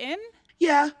bottled in?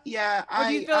 Yeah. Or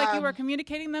do you feel like you were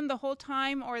communicating them the whole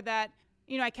time, or that,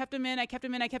 I kept them in,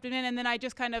 and then I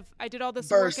just I did all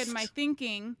this work in my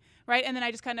thinking, right? And then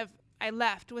I just I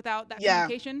left without that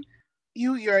communication?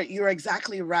 You're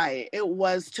exactly right. It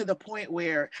was to the point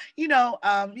where, you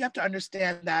have to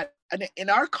understand that in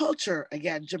our culture,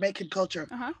 again, Jamaican culture,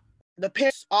 the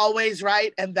parents always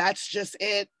right, and that's just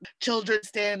it. Children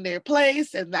stay in their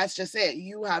place, and that's just it.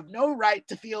 You have no right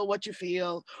to feel what you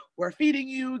feel. We're feeding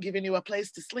you, giving you a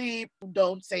place to sleep.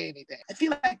 Don't say anything. I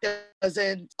feel like there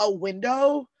wasn't a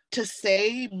window to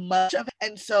say much of it.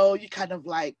 And so you kind of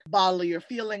bottle your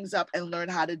feelings up and learn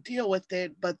how to deal with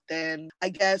it. But then I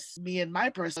guess me and my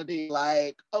personality,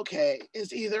 okay,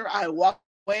 it's either I walk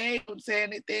away, don't say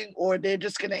anything, or they're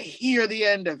just going to hear the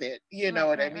end of it. You know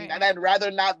what I mean? Right. And I'd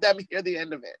rather not them hear the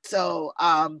end of it. So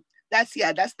that's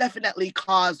definitely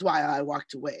caused why I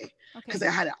walked away, because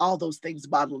I had all those things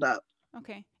bottled up.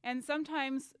 Okay. And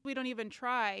sometimes we don't even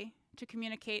try to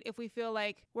communicate if we feel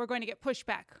like we're going to get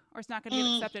pushback or it's not going to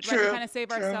get accepted, right? We kind of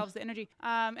save ourselves the energy.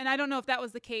 And I don't know if that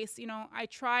was the case. I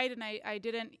tried and I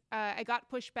didn't, I got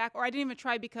pushed back, or I didn't even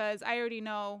try because I already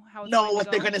know how it's going to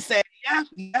go. They're going to say.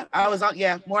 Yeah. I was on,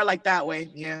 more like that way.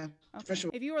 Yeah, for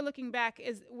sure. If you were looking back,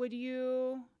 would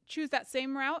you choose that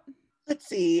same route? Let's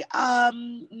see.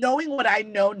 Knowing what I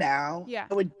know now,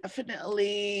 I would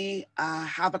definitely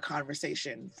have a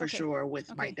conversation for sure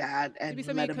with my dad and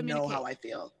let him know how I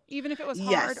feel. Even if it was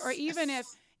hard, or even if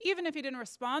he didn't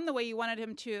respond the way you wanted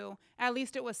him to, at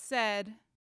least it was said.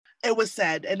 It was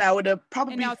said, and I would have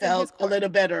probably felt a little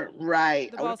better.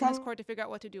 Right. The ball's in his court to figure out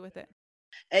what to do with it.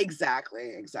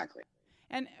 Exactly.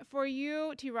 And for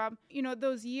you, T-Rob,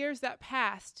 those years that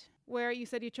passed where you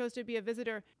said you chose to be a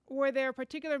visitor, were there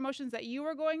particular emotions that you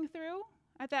were going through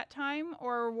at that time,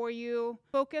 or were you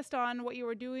focused on what you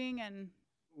were doing?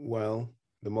 Well,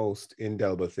 the most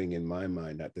indelible thing in my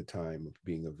mind at the time of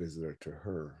being a visitor to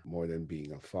her, more than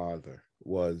being a father,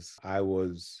 was I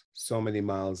was so many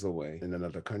miles away in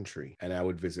another country, and I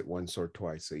would visit once or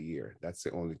twice a year. That's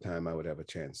the only time I would have a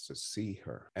chance to see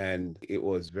her. And it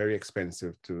was very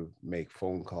expensive to make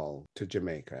phone call to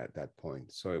Jamaica at that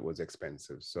point. So it was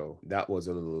expensive. So that was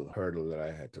a little hurdle that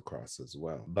I had to cross as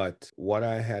well. But what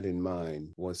I had in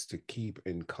mind was to keep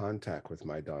in contact with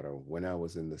my daughter when I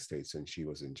was in the States and she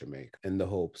was in Jamaica, in the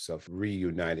hopes of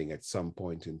reuniting at some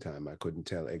point in time. I couldn't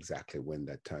tell exactly when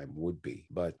that time would be,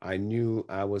 but I knew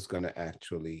I was going to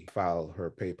actually file her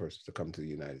papers to come to the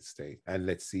United States, and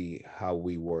let's see how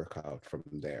we work out from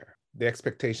there. The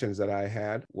expectations that I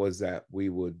had was that we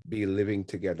would be living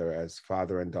together as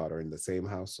father and daughter in the same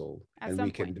household, At and some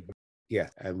we can point. yeah,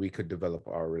 and we could develop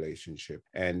our relationship.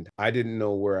 And I didn't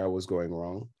know where I was going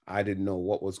wrong. I didn't know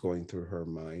what was going through her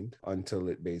mind until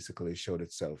it basically showed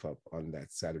itself up on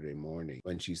that Saturday morning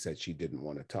when she said she didn't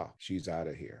want to talk. She's out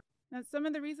of here. Now, some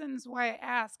of the reasons why I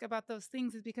ask about those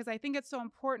things is because I think it's so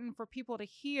important for people to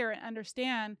hear and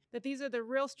understand that these are the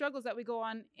real struggles that we go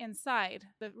on inside,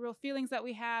 the real feelings that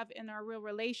we have in our real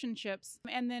relationships.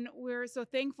 And then we're so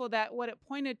thankful that what it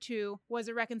pointed to was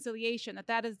a reconciliation,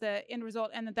 that is the end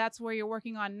result, and that's where you're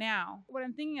working on now. What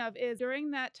I'm thinking of is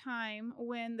during that time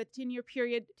when the 10-year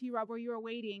period, T-Rob, where you were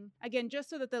waiting, again, just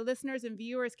so that the listeners and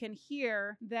viewers can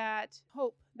hear that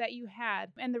hope that you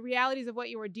had and the realities of what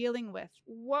you were dealing with.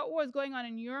 What was going on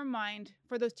in your mind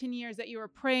for those 10 years that you were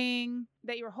praying,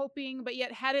 that you were hoping, but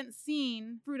yet hadn't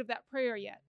seen fruit of that prayer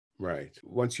yet? Right.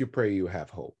 Once you pray, you have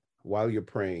hope. While you're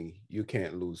praying, you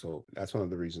can't lose hope. That's one of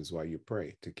the reasons why you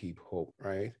pray, to keep hope,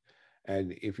 right?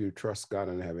 And if you trust God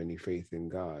and have any faith in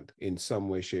God, in some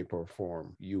way, shape, or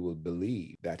form, you will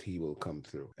believe that He will come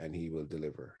through and He will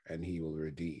deliver and He will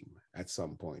redeem at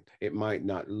some point. It might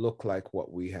not look like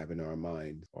what we have in our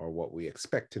mind or what we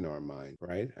expect in our mind,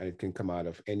 right? And it can come out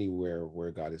of anywhere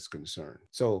where God is concerned.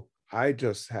 So I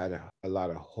just had a lot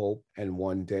of hope, and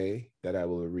one day that I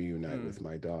will reunite with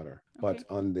my daughter. Okay.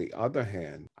 But on the other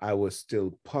hand, I was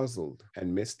still puzzled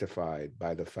and mystified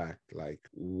by the fact, like,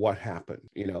 what happened,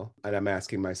 And I'm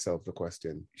asking myself the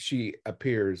question. She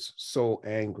appears so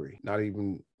angry, not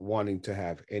even wanting to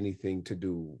have anything to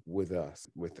do with us,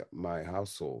 with my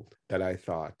household, that I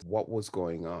thought, what was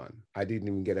going on? I didn't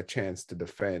even get a chance to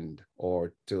defend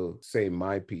or to say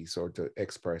my piece or to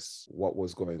express what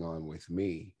was going on with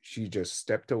me. She just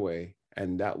stepped away.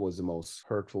 And that was the most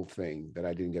hurtful thing, that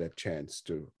I didn't get a chance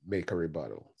to make a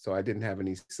rebuttal. So I didn't have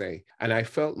any say. And I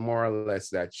felt more or less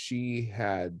that she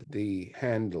had the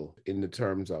handle in the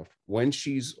terms of when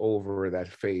she's over that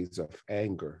phase of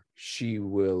anger, she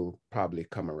will probably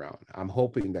come around. I'm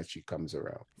hoping that she comes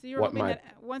around. So you're hoping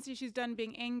that once she's done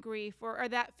being angry or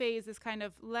that phase is kind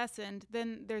of lessened,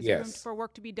 then there's room for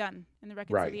work to be done in the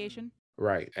reconciliation?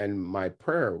 Right. And my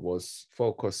prayer was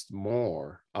focused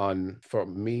more on for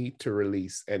me to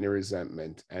release any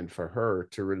resentment and for her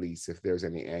to release if there's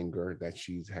any anger that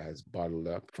she has bottled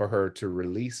up, for her to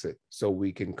release it so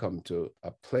we can come to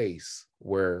a place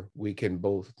where we can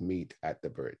both meet at the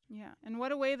bridge. Yeah. And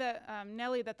what a way that,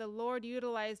 Nellie, that the Lord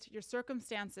utilized your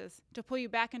circumstances to pull you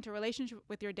back into relationship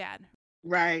with your dad.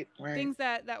 Right. Things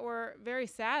that were very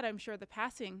sad, I'm sure, the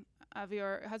passing of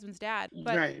your husband's dad,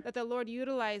 but that the Lord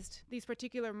utilized these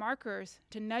particular markers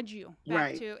to nudge you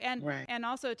back to, and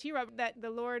also T-Rob, that the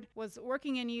Lord was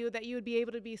working in you, that you would be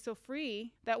able to be so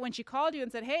free that when she called you and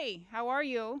said, "Hey, how are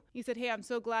you?" You said, "Hey, I'm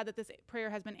so glad that this prayer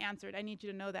has been answered. I need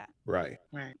you to know that." Right.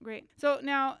 Great. So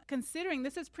now, considering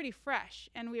this is pretty fresh,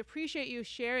 and we appreciate you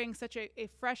sharing such a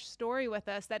fresh story with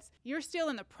us, that's you're still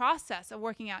in the process of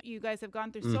working out. You guys have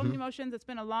gone through so many emotions. It's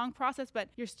been a long process, but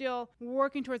you're still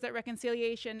working towards that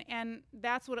reconciliation. And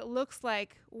that's what it looks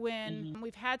like when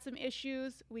we've had some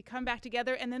issues, we come back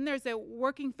together, and then there's a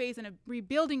working phase and a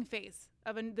rebuilding phase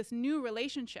of this new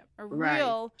relationship, a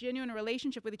real, genuine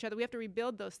relationship with each other. We have to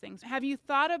rebuild those things. Have you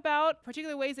thought about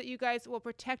particular ways that you guys will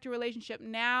protect your relationship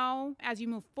now as you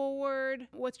move forward?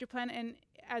 What's your plan? And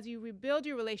as you rebuild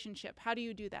your relationship, how do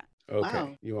you do that? Okay.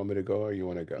 Wow. You want me to go or you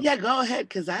want to go? Yeah, go ahead,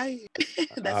 because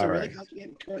that's All a really right.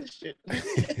 complicated question.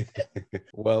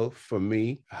 Well, for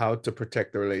me, how to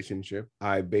protect the relationship,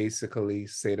 I basically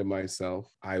say to myself,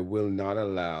 I will not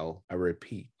allow a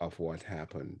repeat of what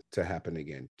happened to happen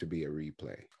again, to be a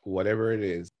replay. Whatever it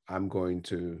is, I'm going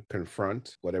to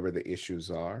confront whatever the issues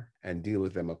are and deal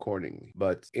with them accordingly.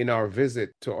 But in our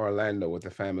visit to Orlando with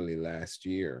the family last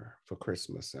year for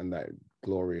Christmas and that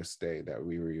glorious day that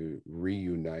we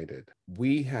reunited,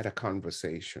 we had a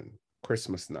conversation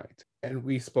Christmas night and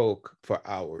we spoke for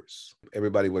hours.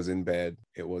 Everybody was in bed.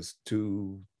 It was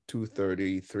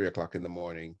 2:30, 3 o'clock in the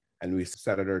morning. and we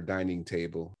sat at our dining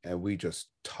table and we just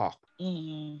talked.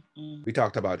 Mm-hmm. We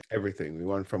talked about everything. We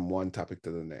went from one topic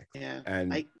to the next. Yeah.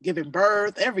 And like giving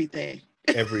birth, everything.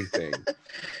 Everything.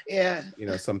 Yeah. You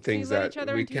know, some So things you let that each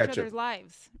other we into each catch up. other's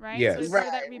lives, right? Yes. So part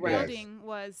of that Right, rebuilding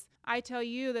was, I tell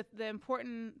you that the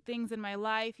important things in my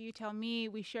life, you tell me,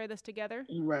 we share this together.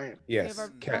 Right. We have Yes. our A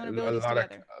vulnerabilities lot of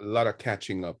together. a lot of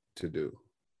catching up to do.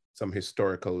 Some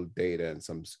historical data and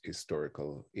some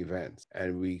historical events.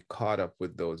 And we caught up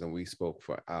with those and we spoke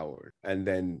for hours. And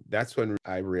then that's when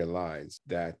I realized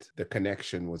that the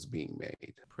connection was being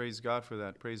made. Praise God for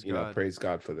that. Praise You God. know, praise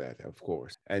God for that, of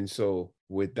course. And so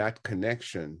with that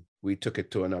connection, we took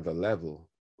it to another level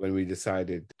when we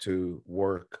decided to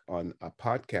work on a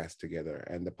podcast together.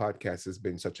 And the podcast has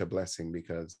been such a blessing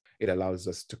because it allows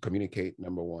us to communicate,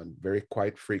 number one, very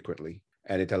quite frequently.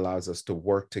 And it allows us to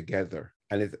work together.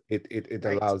 And it Right.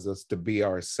 allows us to be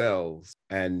ourselves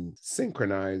and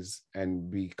synchronize and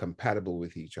be compatible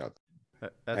with each other.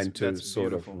 And to sort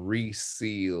beautiful. of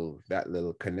reseal that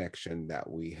little connection that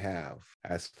we have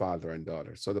as father and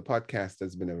daughter. So the podcast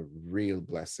has been a real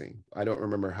blessing. I don't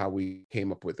remember how we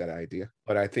came up with that idea,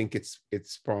 but I think it's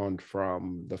spawned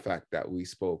from the fact that we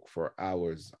spoke for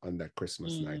hours on that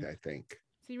Christmas night, I think.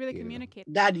 So you really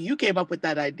communicate. Dad, you came up with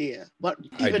that idea, but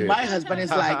I even did. my husband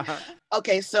is like,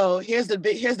 okay, so here's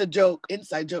the joke,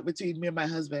 inside joke between me and my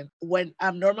husband. When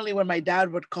normally when my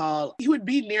dad would call, he would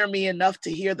be near me enough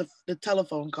to hear the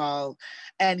telephone call,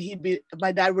 and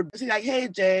my dad would be like, "Hey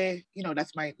Jay," you know,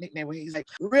 that's my nickname. When he's like,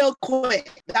 "Real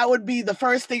quick," that would be the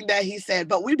first thing that he said.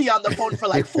 But we'd be on the phone for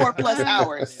like 4+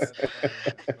 hours.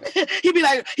 he'd be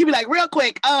like, "Real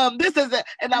quick, this is it,"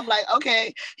 and I'm like,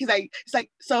 "Okay." He's like,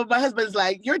 so my husband's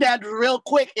like, "Your dad real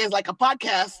quick is like a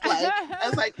podcast." Like, I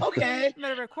was like, "Okay."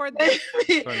 Better record this.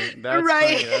 That's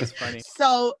right. funny. That's funny.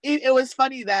 So it was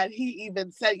funny that he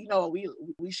even said, you know,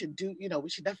 we should do, you know, we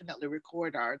should definitely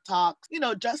record our talks, you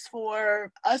know, just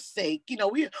for us sake. You know,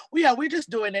 we're just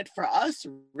doing it for us,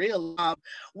 real.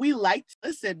 We like to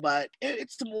listen, but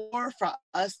it's more for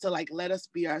us to like let us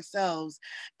be ourselves.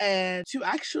 And to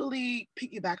actually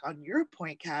piggyback on your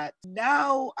point, Kat,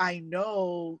 now I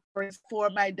know for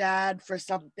my dad, for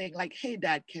something like, "Hey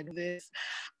dad, can this?"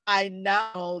 I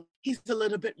know he's a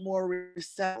little bit more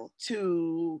receptive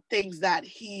to things that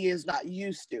he is not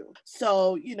used to.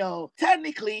 So, you know,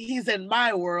 technically he's in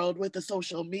my world with the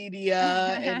social media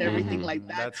and everything like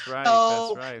that. That's right.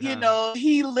 So, That's right. you know,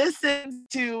 he listens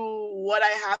to what I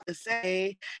have to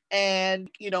say. And,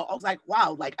 you know, I was like,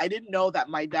 wow, like I didn't know that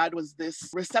my dad was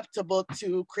this receptive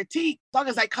to critique as long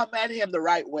as I come at him the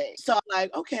right way. So I'm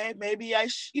like, okay, maybe I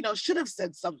should have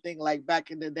said something like back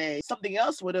in the day. Something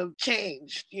else would have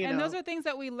changed. And those are things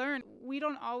that we learn. We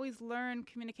don't always learn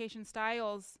communication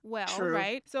styles well, True.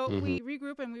 right? So we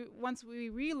regroup, and once we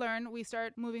relearn, we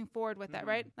start moving forward with that,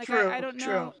 right? Like True, I don't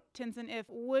know, Tenson,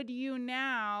 would you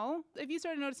now, if you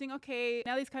started noticing, okay,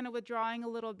 Nellie's kind of withdrawing a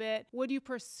little bit, would you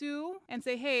pursue and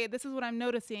say, hey, this is what I'm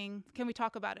noticing. Can we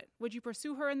talk about it? Would you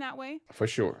pursue her in that way? For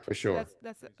sure.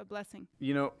 That's a blessing.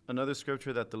 You know, another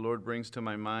scripture that the Lord brings to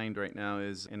my mind right now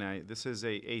is, this is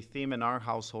a theme in our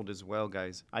household as well,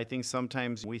 guys. I think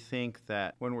sometimes we think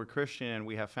that when we're Christian and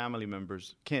we have family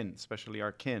members, kin, especially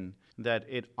our kin, that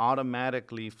it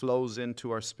automatically flows into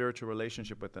our spiritual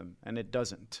relationship with them, and it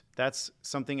doesn't. That's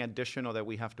something additional that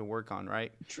we have to work on,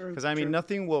 right? True. Because I mean,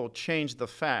 nothing will change the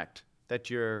fact that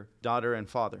you're daughter and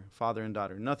father and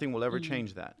daughter. Nothing will ever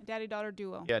change that. Daddy-daughter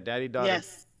duo. Yeah, daddy-daughter.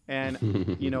 Yes.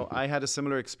 And, you know, I had a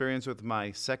similar experience with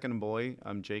my second boy,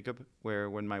 Jacob, where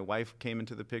when my wife came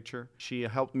into the picture, she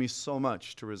helped me so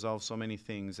much to resolve so many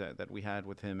things that we had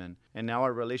with him. And now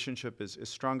our relationship is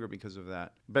stronger because of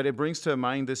that. But it brings to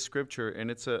mind this scripture, and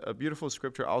it's a beautiful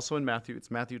scripture also in Matthew.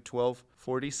 It's Matthew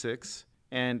 12:46.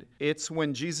 And it's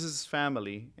when Jesus'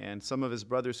 family and some of his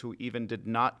brothers who even did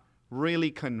not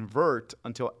really convert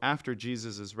until after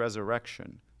Jesus'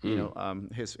 resurrection, you know,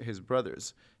 his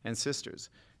brothers and sisters.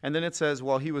 And then it says,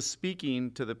 while he was speaking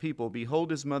to the people,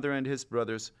 behold, his mother and his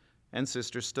brothers and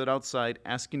sisters stood outside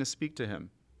asking to speak to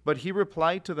him. But he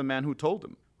replied to the man who told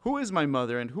him, who is my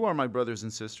mother and who are my brothers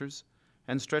and sisters?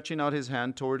 And stretching out his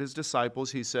hand toward his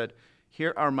disciples, he said,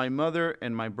 here are my mother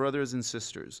and my brothers and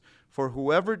sisters. For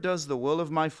whoever does the will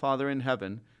of my Father in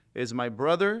heaven is my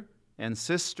brother and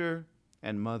sister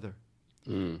and mother.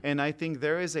 And I think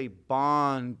there is a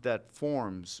bond that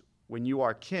forms when you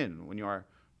are kin, when you are,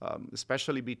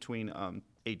 especially between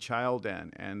a child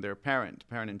and their parent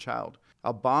and child,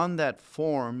 a bond that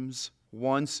forms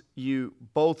once you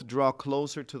both draw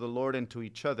closer to the Lord and to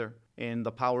each other in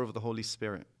the power of the Holy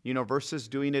Spirit. You know, versus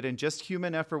doing it in just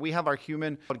human effort. We have our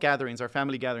human gatherings, our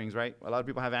family gatherings, right? A lot of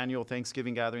people have annual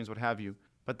Thanksgiving gatherings, what have you.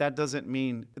 But that doesn't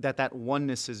mean that that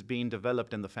oneness is being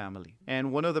developed in the family.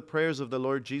 And one of the prayers of the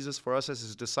Lord Jesus for us as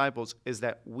his disciples is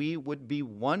that we would be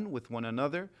one with one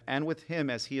another and with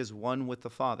him as he is one with the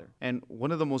Father. And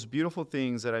one of the most beautiful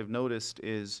things that I've noticed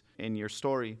is in your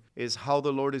story is how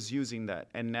the Lord is using that.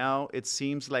 And now it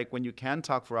seems like when you can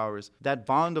talk for hours, that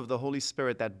bond of the Holy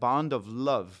Spirit, that bond of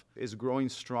love is growing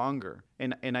stronger.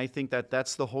 And I think that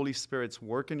that's the Holy Spirit's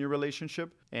work in your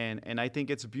relationship. And I think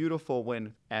it's beautiful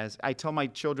when, as I tell my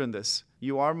children this,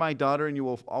 you are my daughter and you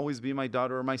will always be my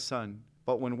daughter or my son.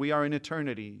 But when we are in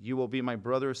eternity, you will be my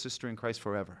brother or sister in Christ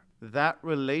forever. That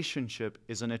relationship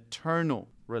is an eternal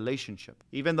relationship.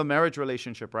 Even the marriage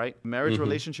relationship, right? Marriage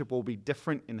relationship will be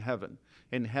different in heaven.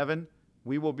 In heaven,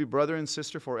 we will be brother and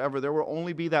sister forever. There will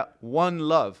only be that one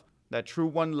love, that true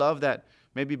one love that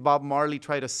maybe Bob Marley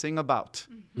tried to sing about,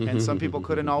 and some people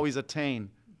couldn't always attain.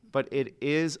 But it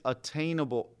is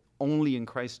attainable only in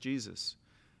Christ Jesus.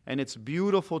 And it's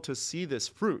beautiful to see this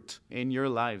fruit in your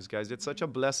lives, guys. It's such a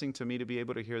blessing to me to be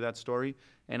able to hear that story.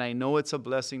 And I know it's a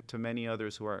blessing to many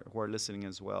others who are listening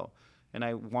as well. And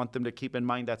I want them to keep in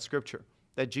mind that scripture,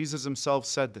 that Jesus himself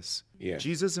said this. Yeah.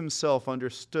 Jesus himself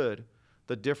understood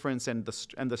the difference and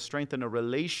the strength in a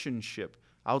relationship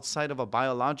outside of a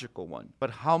biological one.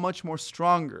 But how much more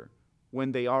stronger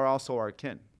when they are also our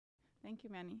kin. Thank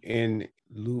you, Manny. In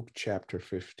Luke chapter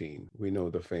 15, we know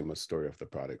the famous story of the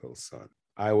prodigal son.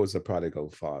 I was a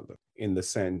prodigal father in the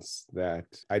sense that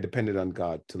I depended on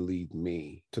God to lead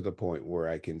me to the point where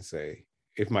I can say,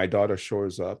 if my daughter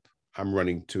shows up, I'm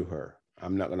running to her.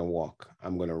 I'm not going to walk.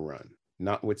 I'm going to run.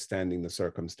 Notwithstanding the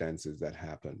circumstances that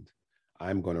happened,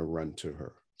 I'm going to run to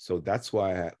her. So that's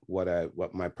why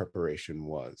what my preparation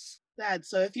was. Dad,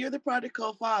 so if you're the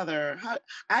prodigal father,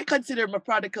 I consider him a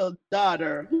prodigal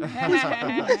daughter.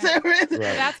 Right.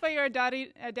 That's why you're a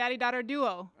daddy-daughter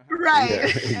duo. Right. Yeah,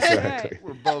 exactly.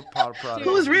 We're both prodigal.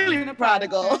 Who's really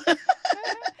prodigal?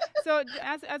 So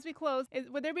as we close,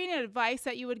 would there be any advice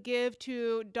that you would give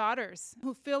to daughters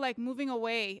who feel like moving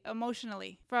away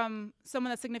emotionally from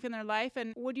someone that's significant in their life?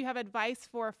 And would you have advice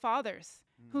for fathers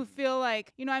who feel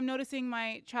like, I'm noticing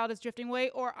my child is drifting away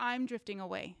or I'm drifting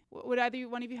away? Would either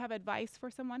one of you have advice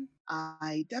for someone?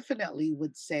 I definitely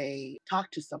would say talk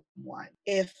to someone.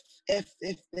 If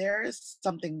there's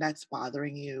something that's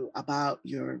bothering you about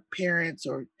your parents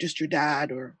or just your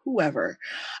dad or whoever,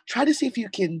 try to see if you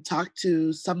can talk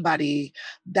to somebody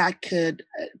that could,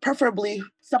 preferably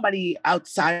somebody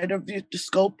outside of the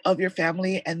scope of your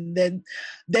family, and then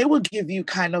they will give you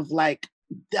kind of like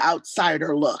the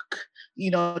outsider look,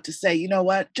 to say, you know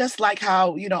what, just like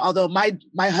how, although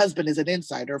my husband is an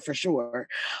insider for sure,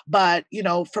 but,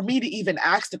 for me to even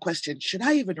ask the question, should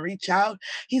I even reach out?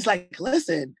 He's like,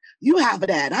 listen, you have a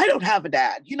dad. I don't have a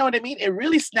dad. You know what I mean? It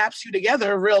really snaps you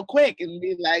together real quick and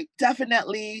be like,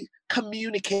 definitely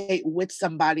communicate with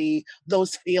somebody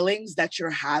those feelings that you're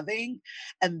having.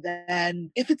 And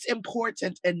then if it's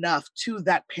important enough to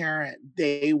that parent,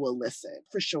 they will listen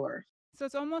for sure. So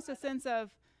it's almost a sense of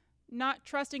not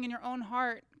trusting in your own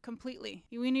heart completely.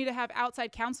 We need to have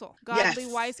outside counsel, godly,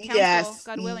 wise counsel,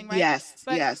 God willing, right?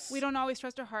 But we don't always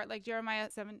trust our heart. Like Jeremiah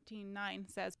 17:9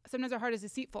 says, sometimes our heart is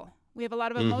deceitful. We have a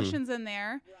lot of emotions in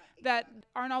there that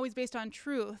aren't always based on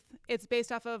truth. It's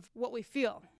based off of what we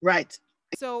feel. Right.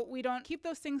 So we don't keep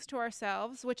those things to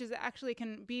ourselves, which is actually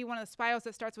can be one of the spirals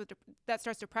that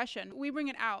starts depression. We bring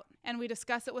it out and we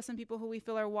discuss it with some people who we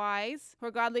feel are wise, who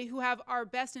are godly, who have our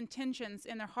best intentions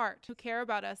in their heart, who care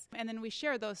about us. And then we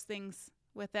share those things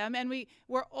with them. And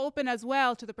we're open as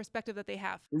well to the perspective that they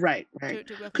have. Right.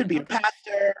 Could be a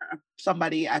pastor,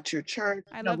 somebody at your church.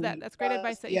 I love that. That's great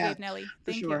advice that you gave, Nellie.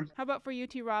 Thank you. How about for you,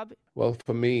 T. Rob? Well,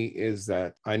 for me is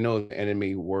that I know the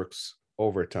enemy works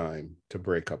overtime to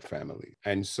break up family.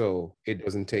 And so it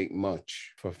doesn't take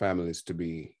much for families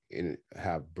to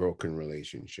have broken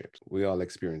relationships. We all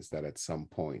experience that at some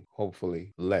point,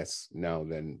 hopefully less now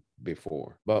than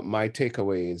before. But my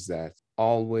takeaway is that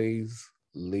always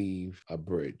leave a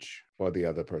bridge for the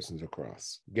other person to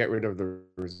cross. Get rid of the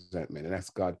resentment and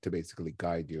ask God to basically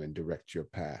guide you and direct your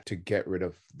path to get rid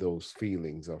of those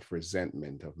feelings of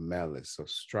resentment, of malice, of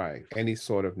strife, any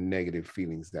sort of negative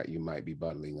feelings that you might be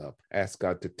bottling up. Ask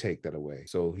God to take that away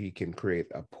so he can create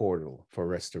a portal for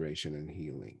restoration and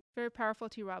healing. Very powerful,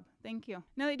 T. Rob. Thank you.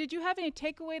 Nellie, did you have any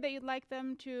takeaway that you'd like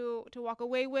them to walk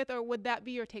away with, or would that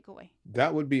be your takeaway?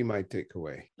 That would be my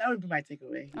takeaway. That would be my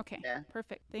takeaway. Okay,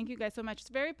 perfect. Thank you guys so much. It's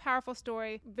a very powerful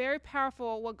story, very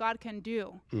powerful what God can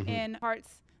do in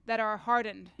hearts that are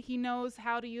hardened. He knows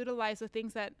how to utilize the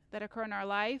things that occur in our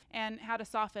life and how to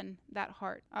soften that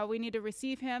heart. We need to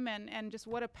receive him, and just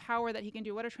what a power that he can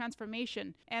do, what a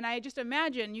transformation. And I just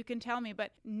imagine, you can tell me,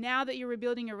 but now that you're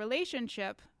rebuilding your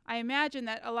relationship, I imagine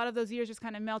that a lot of those years just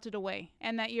kind of melted away,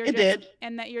 and that you're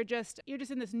you're just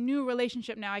in this new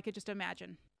relationship now. I could just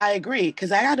imagine. I agree,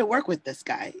 because I got to work with this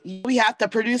guy. We have to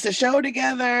produce a show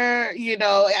together. You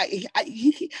know,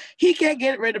 he can't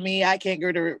get rid of me. I can't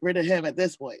get rid of him at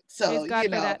this point. So, I got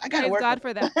to work. Praise God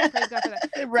for that.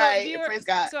 Right. So, viewers, praise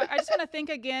God. So I just want to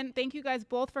thank you guys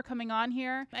both for coming on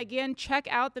here. Again, check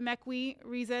out the Make We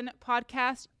Reason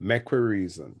podcast. Make We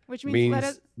Reason. Which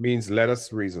means let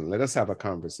us reason. Let us have a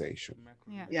conversation.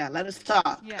 Yeah, let us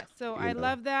talk. Yeah, so I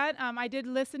love that. I did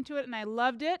listen to it and I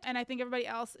loved it. And I think everybody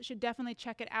else should definitely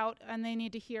check it out, and they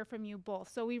need to hear from you both.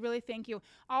 So we really thank you.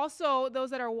 Also,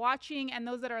 those that are watching and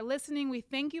those that are listening, we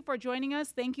thank you for joining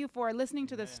us. Thank you for listening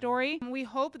to the story. We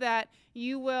hope that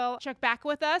you will check back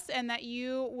with us and that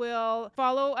you will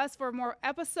follow us for more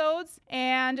episodes,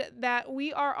 and that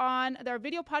we are on, our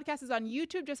video podcast is on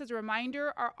YouTube. Just as a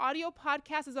reminder, our audio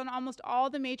podcast is on almost all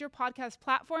the major podcast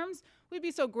platforms. We'd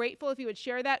be so grateful if you would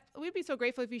share that. We'd be so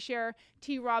grateful if you share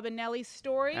T. Rob and Nellie's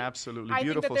story. Absolutely. I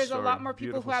Beautiful think that there's story. a lot more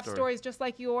people who have stories just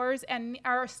like yours and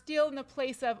are still in the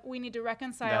place of we need to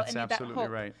reconcile and need that hope. That's absolutely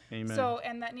right. Amen. So,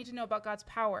 and that need to know about God's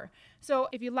power. So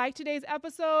if you liked today's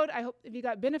episode, I hope if you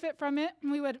got benefit from it,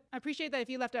 we would appreciate that if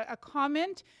you left a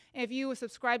comment, if you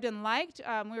subscribed and liked.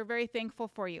 We were very thankful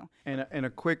for you. And a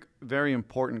quick, very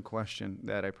important question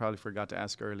that I probably forgot to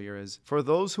ask earlier is, for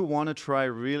those who want to try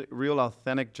real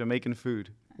authentic Jamaican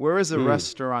food, where is a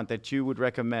restaurant that you would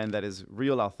recommend that is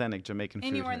real authentic Jamaican food?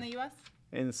 Anywhere in the U.S.?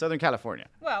 In Southern California.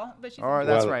 Well, but she's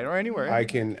that's right, or anywhere. I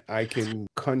can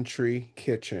Country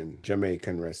Kitchen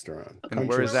Jamaican restaurant. And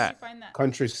where is that?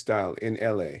 Country Style in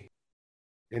LA,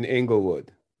 in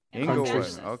Inglewood.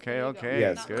 Inglewood. Okay.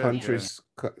 Yes,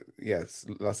 good. Yes,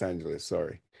 Los Angeles.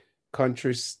 Sorry,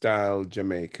 Country Style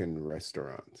Jamaican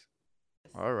restaurant.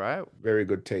 All right. Very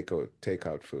good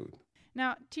takeout food.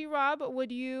 Now, T. Rob,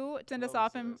 would you send us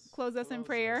off and close us in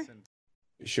prayer?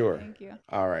 Sure. Thank you.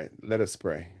 All right, let us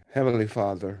pray. Heavenly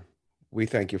Father, we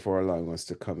thank you for allowing us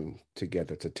to come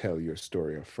together to tell your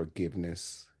story of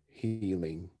forgiveness,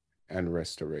 healing, and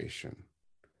restoration.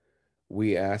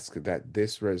 We ask that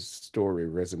this story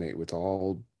resonate with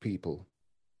all people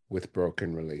with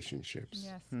broken relationships.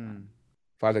 Yes.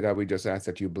 Father God, we just ask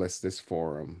that you bless this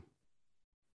forum,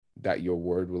 that your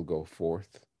word will go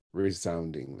forth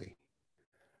resoundingly,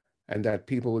 and that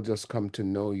people will just come to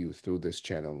know you through this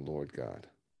channel, Lord God.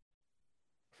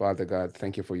 Father God,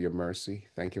 thank you for your mercy.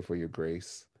 Thank you for your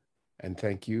grace. And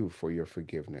thank you for your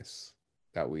forgiveness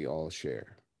that we all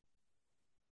share.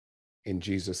 In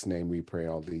Jesus' name we pray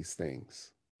all these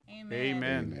things.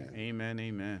 Amen.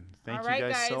 Thank all right, you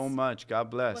guys so much.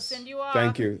 God bless. We'll send you off.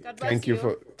 Thank you. Thank you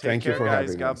for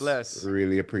having God us. bless.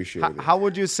 Really appreciate it. How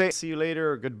would you say see you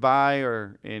later or goodbye,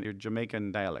 or in your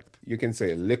Jamaican dialect? You can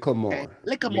say little more. Okay.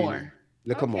 Little more.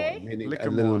 Little more, meaning a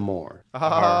little more.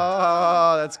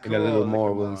 Oh, that's cool. In a little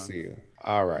more, we'll see you.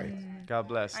 All right. God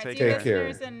bless. Take care.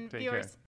 And Take viewers.